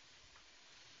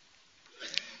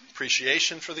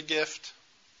 appreciation for the gift,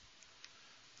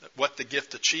 what the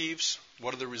gift achieves,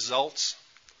 what are the results,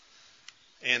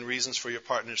 and reasons for your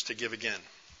partners to give again.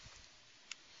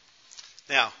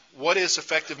 Now, what is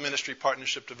effective ministry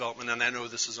partnership development? And I know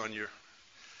this is on your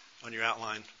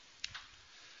outline.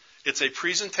 It's a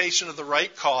presentation of the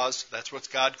right cause, that's what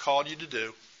God called you to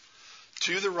do,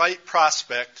 to the right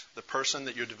prospect, the person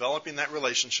that you're developing that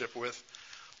relationship with,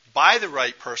 by the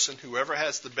right person, whoever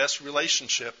has the best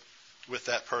relationship with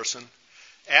that person,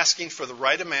 asking for the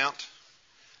right amount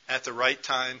at the right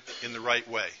time in the right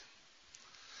way.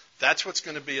 That's what's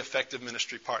going to be effective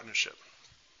ministry partnership.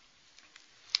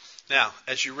 Now,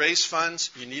 as you raise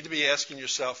funds, you need to be asking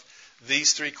yourself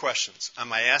these 3 questions.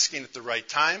 Am I asking at the right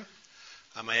time?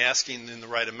 Am I asking in the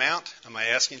right amount? Am I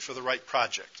asking for the right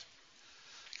project?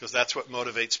 Because that's what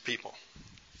motivates people.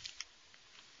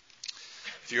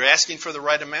 If you're asking for the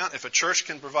right amount, if a church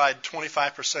can provide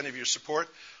 25% of your support,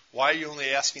 why are you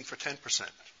only asking for 10%?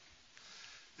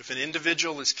 If an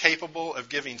individual is capable of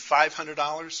giving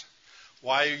 $500,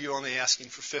 why are you only asking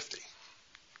for $50?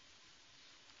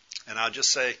 And I'll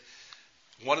just say,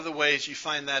 one of the ways you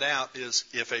find that out is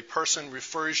if a person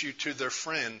refers you to their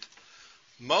friend.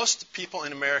 Most people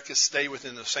in America stay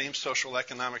within the same social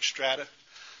economic strata.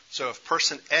 So if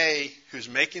person A, who's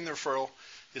making the referral,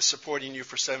 is supporting you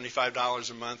for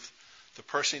 $75 a month, the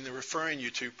person they're referring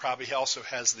you to probably also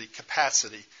has the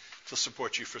capacity to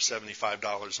support you for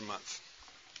 $75 a month.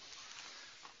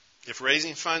 If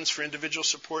raising funds for individual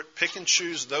support, pick and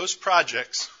choose those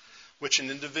projects which an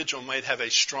individual might have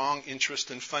a strong interest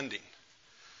in funding.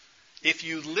 If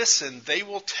you listen, they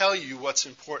will tell you what's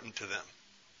important to them.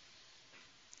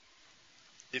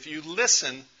 If you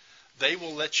listen, they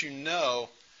will let you know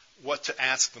what to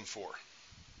ask them for.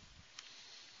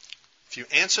 If you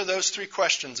answer those 3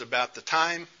 questions about the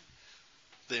time,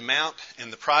 the amount,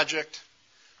 and the project,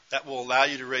 that will allow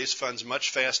you to raise funds much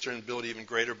faster and build even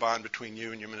greater bond between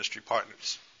you and your ministry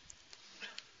partners.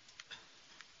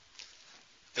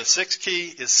 The 6th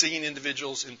key is seeing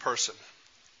individuals in person.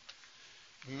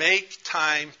 Make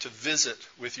time to visit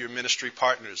with your ministry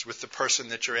partners, with the person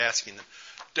that you're asking them.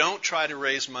 Don't try to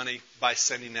raise money by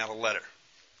sending out a letter.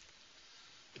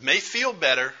 It may feel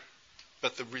better,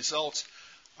 but the results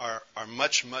are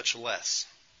much, much less.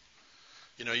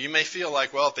 You may feel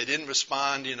like, well, if they didn't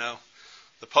respond,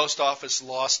 the post office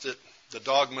lost it, the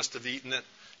dog must have eaten it,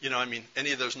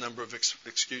 any of those number of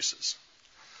excuses.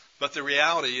 But the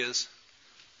reality is,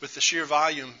 with the sheer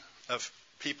volume of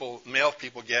mail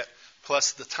people get,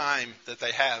 plus the time that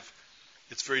they have,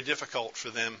 it's very difficult for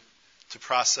them to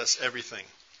process everything.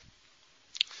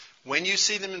 When you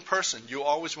see them in person, you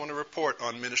always want to report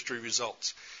on ministry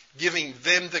results, giving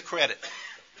them the credit.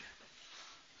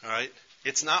 All right?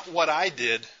 It's not what I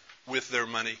did with their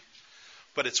money,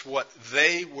 but it's what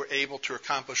they were able to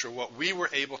accomplish or what we were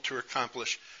able to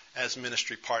accomplish as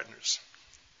ministry partners.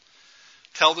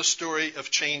 Tell the story of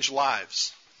changed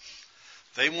lives.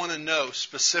 They want to know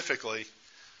specifically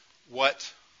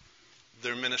what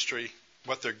their ministry,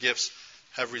 what their gifts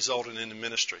have resulted in the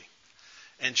ministry.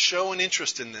 And show an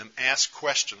interest in them. Ask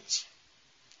questions.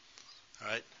 All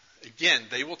right? Again,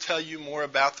 they will tell you more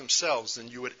about themselves than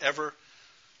you would ever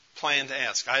plan to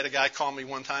ask. I had a guy call me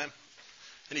one time,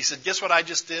 and he said, guess what I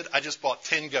just did? I just bought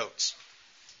 10 goats.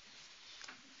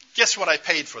 Guess what I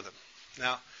paid for them?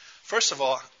 Now, first of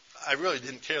all, I really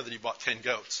didn't care that he bought 10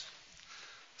 goats.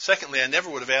 Secondly, I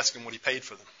never would have asked him what he paid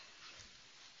for them.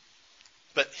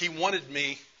 But he wanted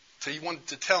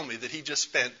to tell me that he just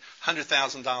spent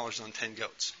 $100,000 on 10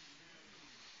 goats.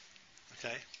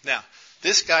 Okay? Now,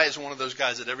 this guy is one of those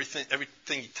guys that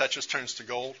everything he touches turns to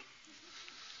gold.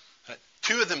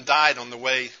 2 of them died on the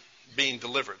way being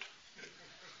delivered,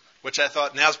 which I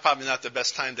thought now's probably not the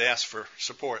best time to ask for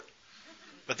support.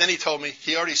 But then he told me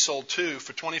he already sold 2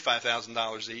 for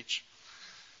 $25,000 each.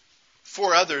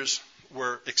 4 others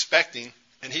were expecting,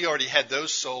 and he already had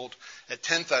those sold at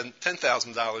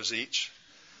 $10,000 each.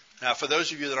 Now, for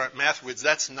those of you that aren't math whiz,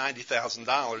 that's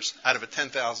 $90,000 out of a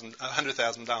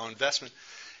 $100,000 investment,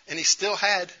 and he still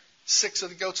had 6 of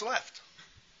the goats left.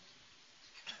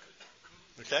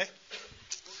 Okay?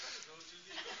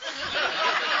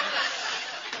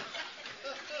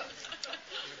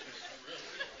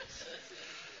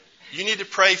 You need to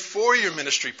pray for your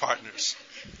ministry partners.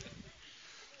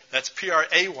 That's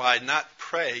P-R-A-Y, not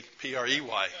pray,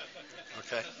 P-R-E-Y.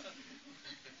 Okay?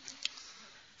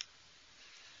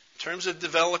 In terms of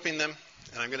developing them,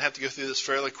 and I'm going to have to go through this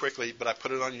fairly quickly, but I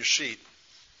put it on your sheet.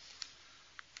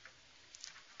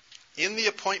 In the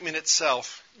appointment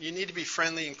itself, you need to be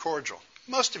friendly and cordial.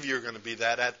 Most of you are going to be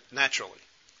that naturally.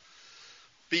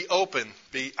 Be open,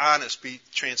 be honest, be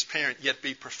transparent, yet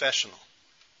be professional.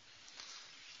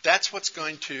 That's what's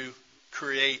going to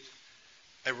create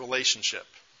a relationship.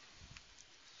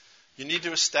 You need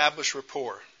to establish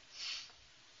rapport.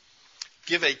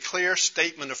 Give a clear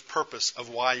statement of purpose of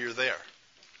why you're there.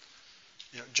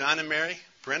 John and Mary,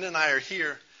 Brenda and I are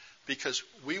here because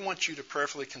we want you to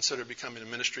prayerfully consider becoming a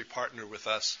ministry partner with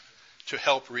us to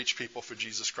help reach people for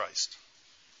Jesus Christ.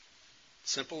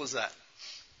 Simple as that.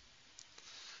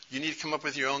 You need to come up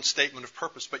with your own statement of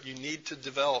purpose, but you need to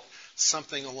develop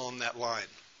something along that line.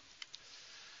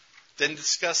 Then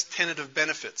discuss tentative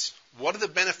benefits. What are the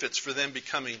benefits for them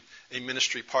becoming a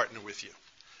ministry partner with you?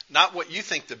 Not what you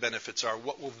think the benefits are.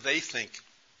 What will they think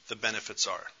the benefits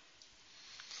are?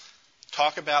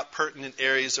 Talk about pertinent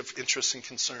areas of interest and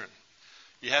concern.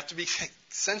 You have to be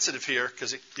sensitive here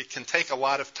because it can take a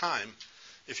lot of time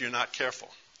if you're not careful.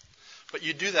 But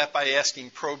you do that by asking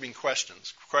probing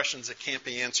questions, questions that can't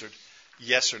be answered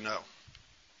yes or no.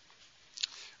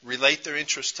 Relate their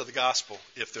interests to the gospel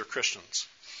if they're Christians.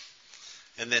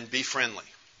 And then be friendly.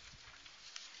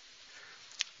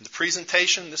 In the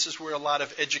presentation, this is where a lot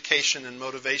of education and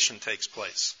motivation takes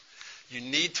place. You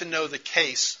need to know the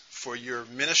case for your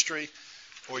ministry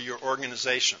or your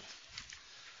organization.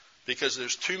 Because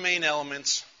there's 2 main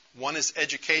elements. One is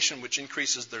education, which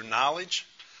increases their knowledge.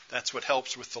 That's what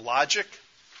helps with the logic.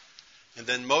 And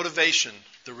then motivation,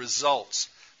 the results.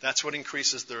 That's what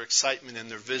increases their excitement and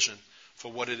their vision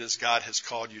for what it is God has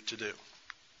called you to do.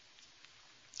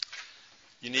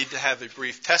 You need to have a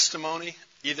brief testimony,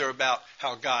 either about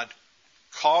how God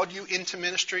called you into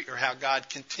ministry or how God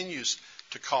continues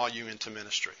to call you into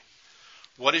ministry.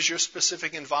 What is your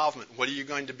specific involvement? What are you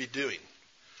going to be doing?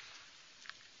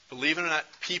 Believe it or not,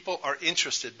 people are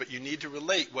interested, but you need to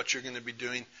relate what you're going to be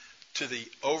doing to the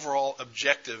overall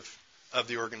objective of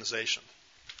the organization.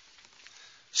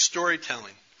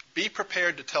 Storytelling. Be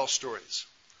prepared to tell stories.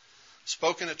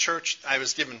 Spoken at church, I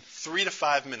was given 3 to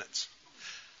 5 minutes.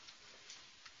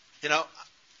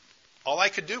 All I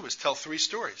could do was tell 3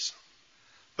 stories.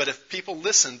 But if people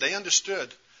listened, they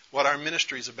understood what our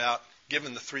ministry is about,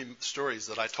 given the 3 stories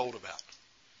that I told about.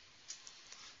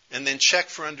 And then check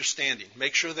for understanding.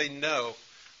 Make sure they know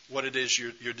what it is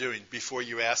you're doing before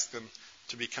you ask them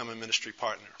to become a ministry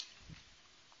partner.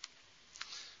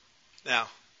 Now,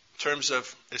 in terms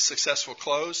of a successful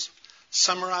close,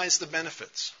 summarize the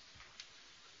benefits.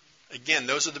 Again,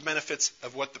 those are the benefits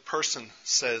of what the person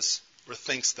says or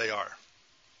thinks they are.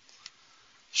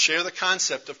 Share the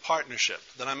concept of partnership,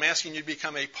 that I'm asking you to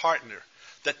become a partner,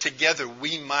 that together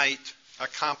we might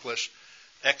accomplish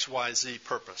XYZ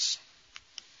purpose.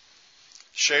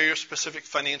 Share your specific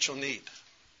financial need.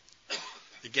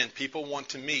 Again, people want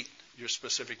to meet your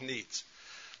specific needs.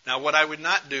 Now, what I would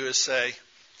not do is say,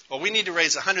 well, we need to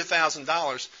raise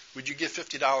 $100,000. Would you give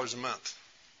 $50 a month?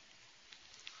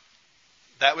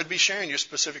 That would be sharing your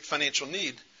specific financial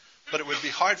need, but it would be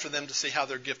hard for them to see how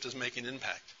their gift is making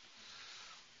impact.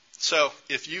 So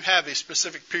if you have a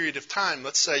specific period of time,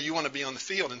 let's say you want to be on the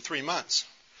field in 3 months,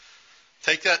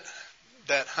 take that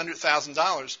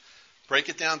 $100,000, break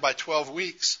it down by 12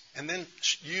 weeks, and then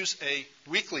use a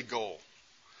weekly goal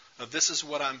of this is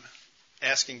what I'm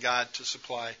asking God to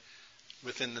supply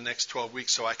within the next 12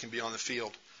 weeks so I can be on the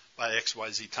field by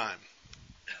XYZ time.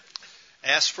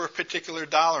 Ask for a particular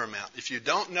dollar amount. If you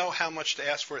don't know how much to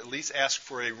ask for, at least ask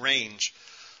for a range,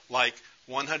 like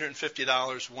 $150,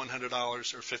 $100,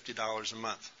 or $50 a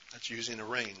month. That's using a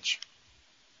range.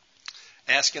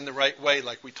 Ask in the right way,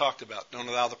 like we talked about. Don't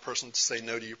allow the person to say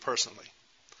no to you personally.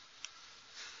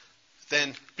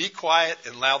 Then be quiet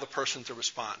and allow the person to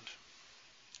respond.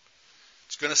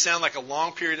 It's going to sound like a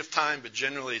long period of time, but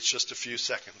generally it's just a few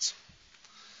seconds.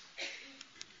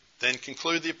 Then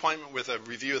conclude the appointment with a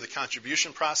review of the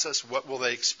contribution process. What will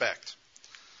they expect?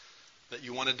 That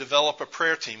you want to develop a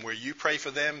prayer team where you pray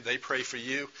for them, they pray for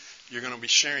you. You're going to be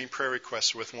sharing prayer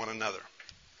requests with one another.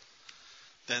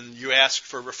 Then you ask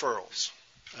for referrals,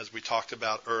 as we talked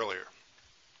about earlier.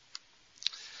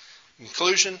 In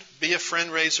conclusion, be a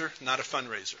friend raiser, not a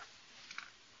fundraiser.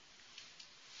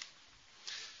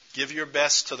 Give your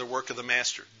best to the work of the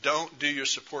Master. Don't do your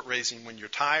support raising when you're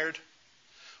tired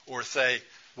or say,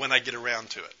 when I get around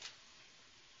to it.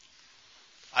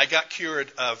 I got cured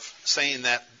of saying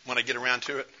that when I get around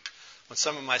to it when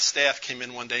some of my staff came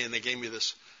in one day and they gave me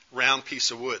this round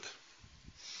piece of wood.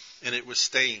 And it was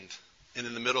stained. And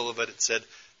in the middle of it, it said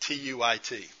TUIT.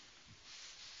 They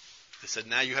said,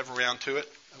 now you have around to it.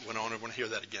 I went on, I want to hear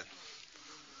that again.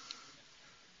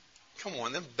 Come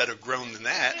on, they're better grown than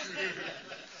that.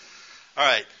 All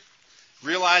right.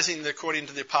 Realizing that according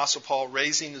to the Apostle Paul,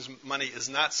 raising his money is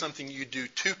not something you do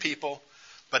to people,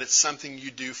 but it's something you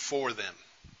do for them.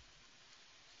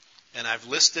 And I've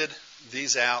listed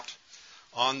these out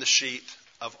on the sheet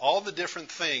of all the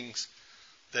different things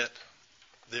that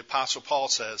the Apostle Paul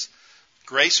says.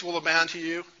 Grace will abound to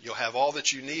you. You'll have all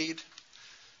that you need.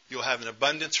 You'll have an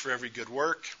abundance for every good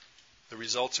work. The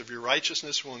results of your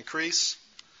righteousness will increase.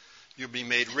 You'll be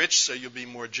made rich, so you'll be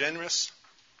more generous.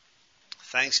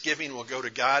 Thanksgiving will go to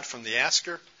God from the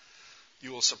asker.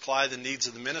 You will supply the needs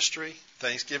of the ministry.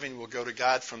 Thanksgiving will go to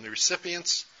God from the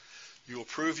recipients. You will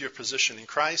prove your position in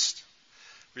Christ.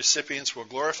 Recipients will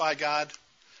glorify God.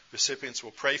 Recipients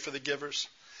will pray for the givers.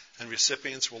 And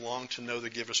recipients will long to know the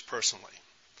givers personally.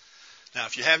 Now,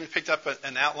 if you haven't picked up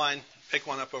an outline, pick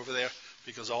one up over there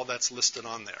because all that's listed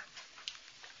on there.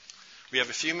 We have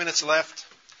a few minutes left.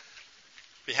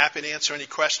 Be happy to answer any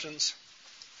questions.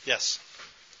 Yes?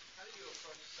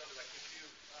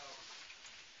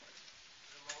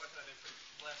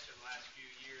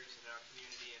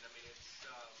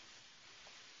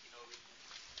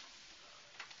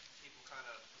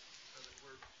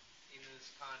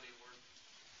 We're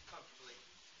comfortably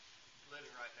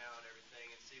living right now and everything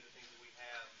and see the things that we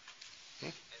have.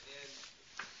 And then,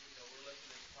 we're looking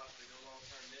at possibly no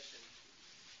long-term mission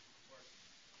or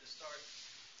to start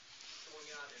going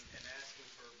out and asking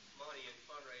for money and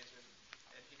fundraising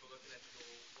and people looking at you go,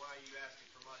 why are you asking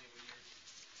for money when you've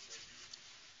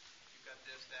got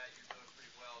this, that, you're doing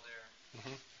pretty well there.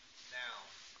 Mm-hmm. Now,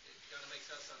 it kind of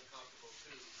makes us uncomfortable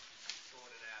too,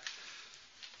 going and asking.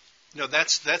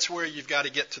 That's where you've got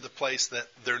to get to the place that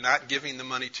they're not giving the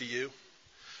money to you.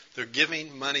 They're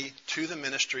giving money to the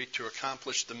ministry to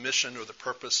accomplish the mission or the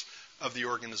purpose of the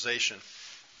organization.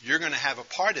 You're going to have a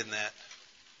part in that.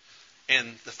 And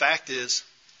the fact is,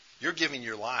 you're giving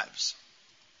your lives.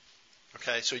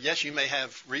 Okay, so yes, you may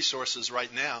have resources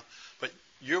right now, but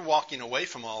you're walking away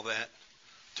from all that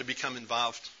to become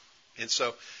involved. And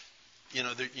so, you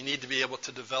need to be able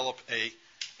to develop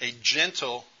a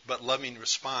gentle but loving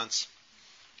response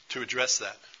to address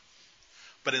that.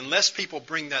 But unless people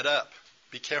bring that up,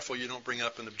 be careful you don't bring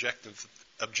up an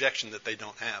objection that they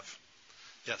don't have.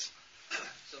 Yes?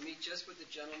 So meet just with the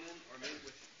gentleman, or meet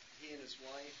with he and his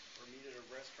wife, or meet at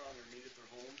a restaurant, or meet at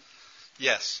their home?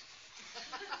 Yes.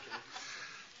 Okay.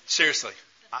 Seriously.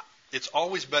 It's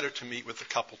always better to meet with the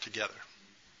couple together.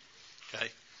 Okay?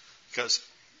 Because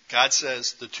God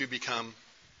says the two become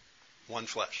one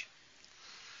flesh.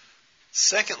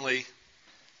 Secondly,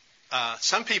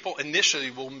 some people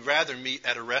initially will rather meet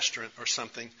at a restaurant or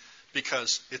something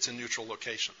because it's a neutral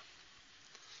location.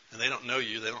 And they don't know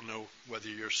you. They don't know whether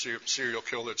you're a serial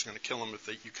killer that's going to kill them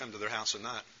if you come to their house or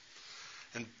not.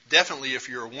 And definitely if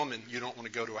you're a woman, you don't want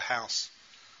to go to a house,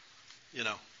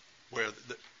 where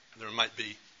there might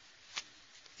be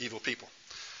evil people.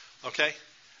 Okay?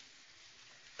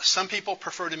 Some people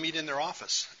prefer to meet in their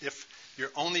office. If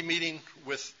you're only meeting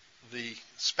with the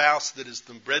spouse that is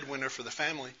the breadwinner for the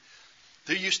family,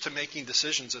 they're used to making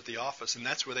decisions at the office, and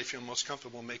that's where they feel most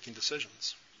comfortable making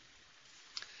decisions.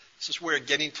 This is where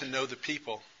getting to know the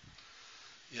people,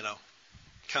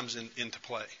 comes into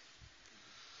play.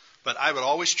 But I would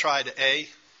always try to A,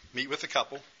 meet with a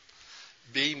couple,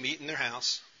 B, meet in their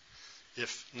house,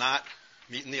 if not,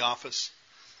 meet in the office,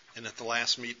 and at the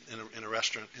last meet in a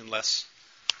restaurant, unless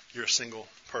you're a single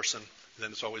person,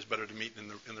 then it's always better to meet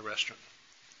in the restaurant.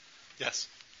 Yes?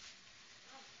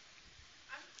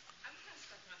 I'm kind of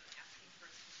stuck on asking for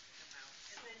a specific amount.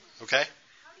 And then Okay.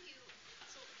 how do you,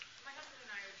 so my husband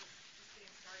and I are just getting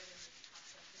started in this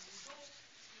process, and we go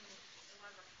to a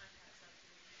lot of our contacts up to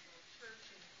the people of church,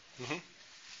 and Mm-hmm.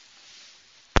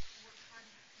 we're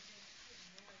contacting them. I have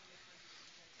no idea how to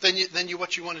do that. Then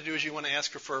what you want to do is you want to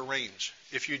ask her for a range.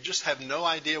 If you just have no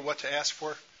idea what to ask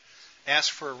for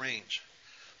a range.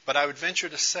 But I would venture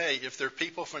to say, if there are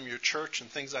people from your church and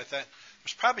things like that,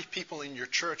 there's probably people in your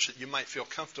church that you might feel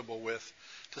comfortable with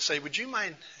to say, would you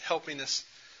mind helping us?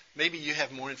 Maybe you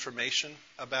have more information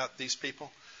about these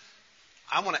people.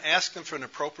 I want to ask them for an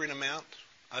appropriate amount.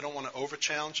 I don't want to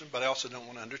over-challenge them, but I also don't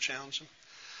want to under-challenge them.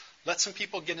 Let some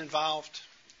people get involved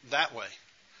that way.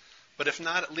 But if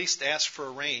not, at least ask for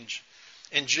a range.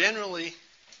 And generally,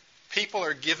 people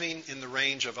are giving in the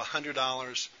range of $100,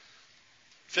 $50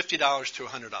 to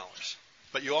 $100.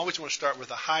 But you always want to start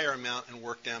with a higher amount and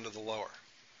work down to the lower.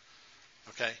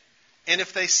 Okay? And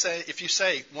if you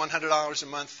say $100 a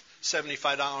month,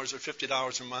 $75 or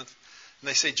 $50 a month, and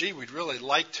they say, gee, we'd really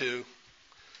like to,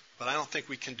 but I don't think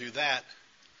we can do that,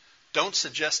 don't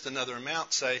suggest another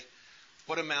amount. Say,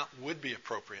 what amount would be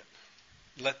appropriate?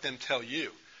 Let them tell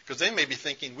you. Because they may be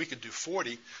thinking we could do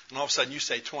 40, and all of a sudden you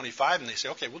say 25, and they say,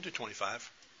 okay, we'll do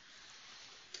 25.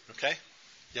 Okay?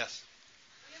 Yes?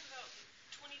 We have about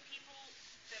 20 people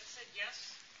that said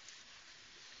yes,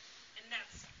 and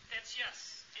that's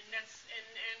yes. And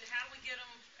how do we get them?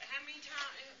 How many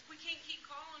times? We can't keep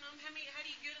calling them. How do you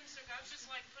get them? So God's just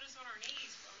put us on our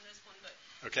knees on this one. But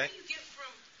okay. How do you get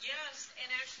from yes and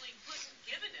actually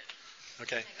giving it?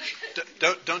 Okay.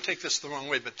 Don't take this the wrong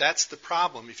way, but that's the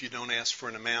problem if you don't ask for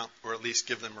an amount or at least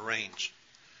give them a range.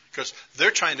 Because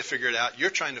they're trying to figure it out, you're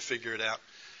trying to figure it out.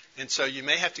 And so you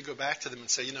may have to go back to them and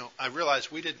say, I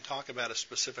realize we didn't talk about a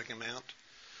specific amount,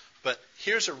 but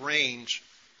here's a range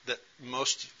that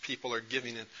most people are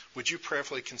giving in. Would you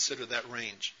prayerfully consider that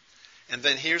range? And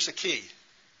then here's the key.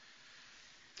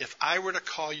 If I were to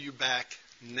call you back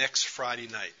next Friday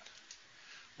night,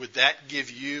 would that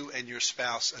give you and your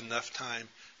spouse enough time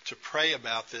to pray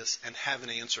about this and have an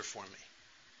answer for me?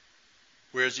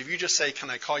 Whereas if you just say, can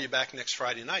I call you back next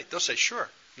Friday night? They'll say, sure.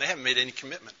 And they haven't made any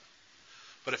commitment.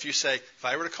 But if you say, if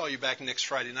I were to call you back next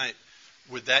Friday night,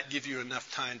 would that give you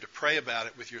enough time to pray about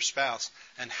it with your spouse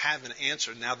and have an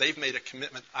answer? Now they've made a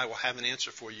commitment. I will have an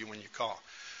answer for you when you call.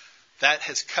 That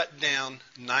has cut down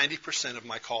 90% of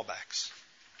my callbacks.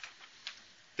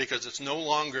 Because it's no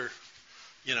longer,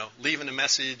 leaving a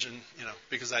message and,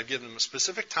 because I've given them a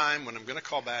specific time when I'm going to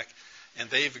call back and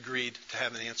they've agreed to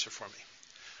have an answer for me.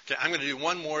 Okay, I'm going to do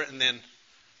one more and then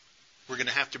we're going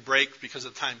to have to break because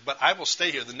of time. But I will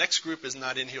stay here. The next group is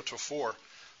not in here till 4.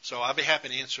 So I'll be happy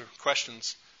to answer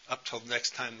questions up till the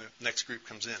next time the next group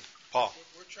comes in. Paul.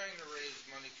 We're trying to raise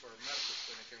money for a medical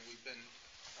clinic, and we've been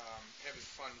having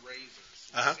fundraisers.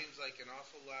 Uh-huh. It seems like an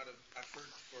awful lot of effort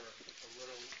for a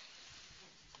little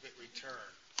bit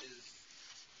return.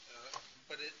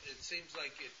 But it seems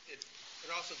like it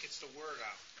also gets the word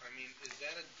out. I mean, is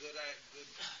that a good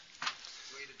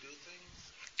way to do things?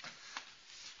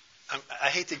 I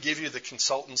hate to give you the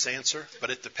consultant's answer, but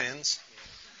it depends.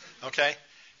 Okay?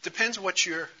 Depends what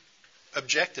your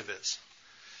objective is.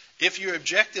 If your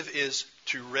objective is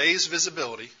to raise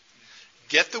visibility,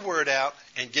 get the word out,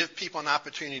 and give people an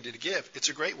opportunity to give, it's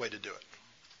a great way to do it.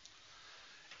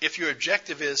 If your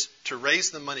objective is to raise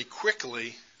the money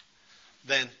quickly,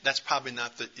 then that's probably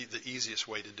not the easiest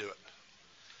way to do it.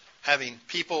 Having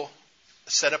people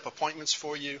set up appointments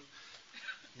for you,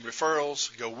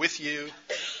 referrals, go with you,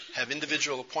 have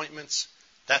individual appointments,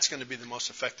 that's going to be the most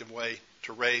effective way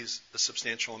to raise a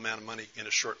substantial amount of money in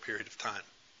a short period of time.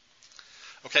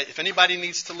 Okay, if anybody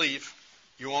needs to leave,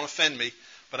 you won't offend me,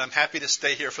 but I'm happy to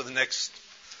stay here for the next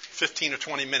 15 or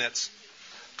 20 minutes.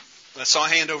 I saw a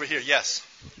hand over here. Yes?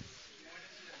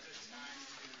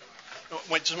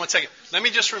 Wait just one second. Let me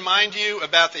just remind you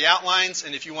about the outlines,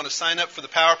 and if you want to sign up for the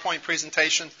PowerPoint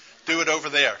presentation, do it over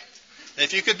there. And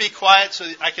if you could be quiet so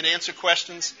that I can answer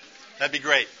questions, that'd be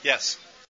great. Yes?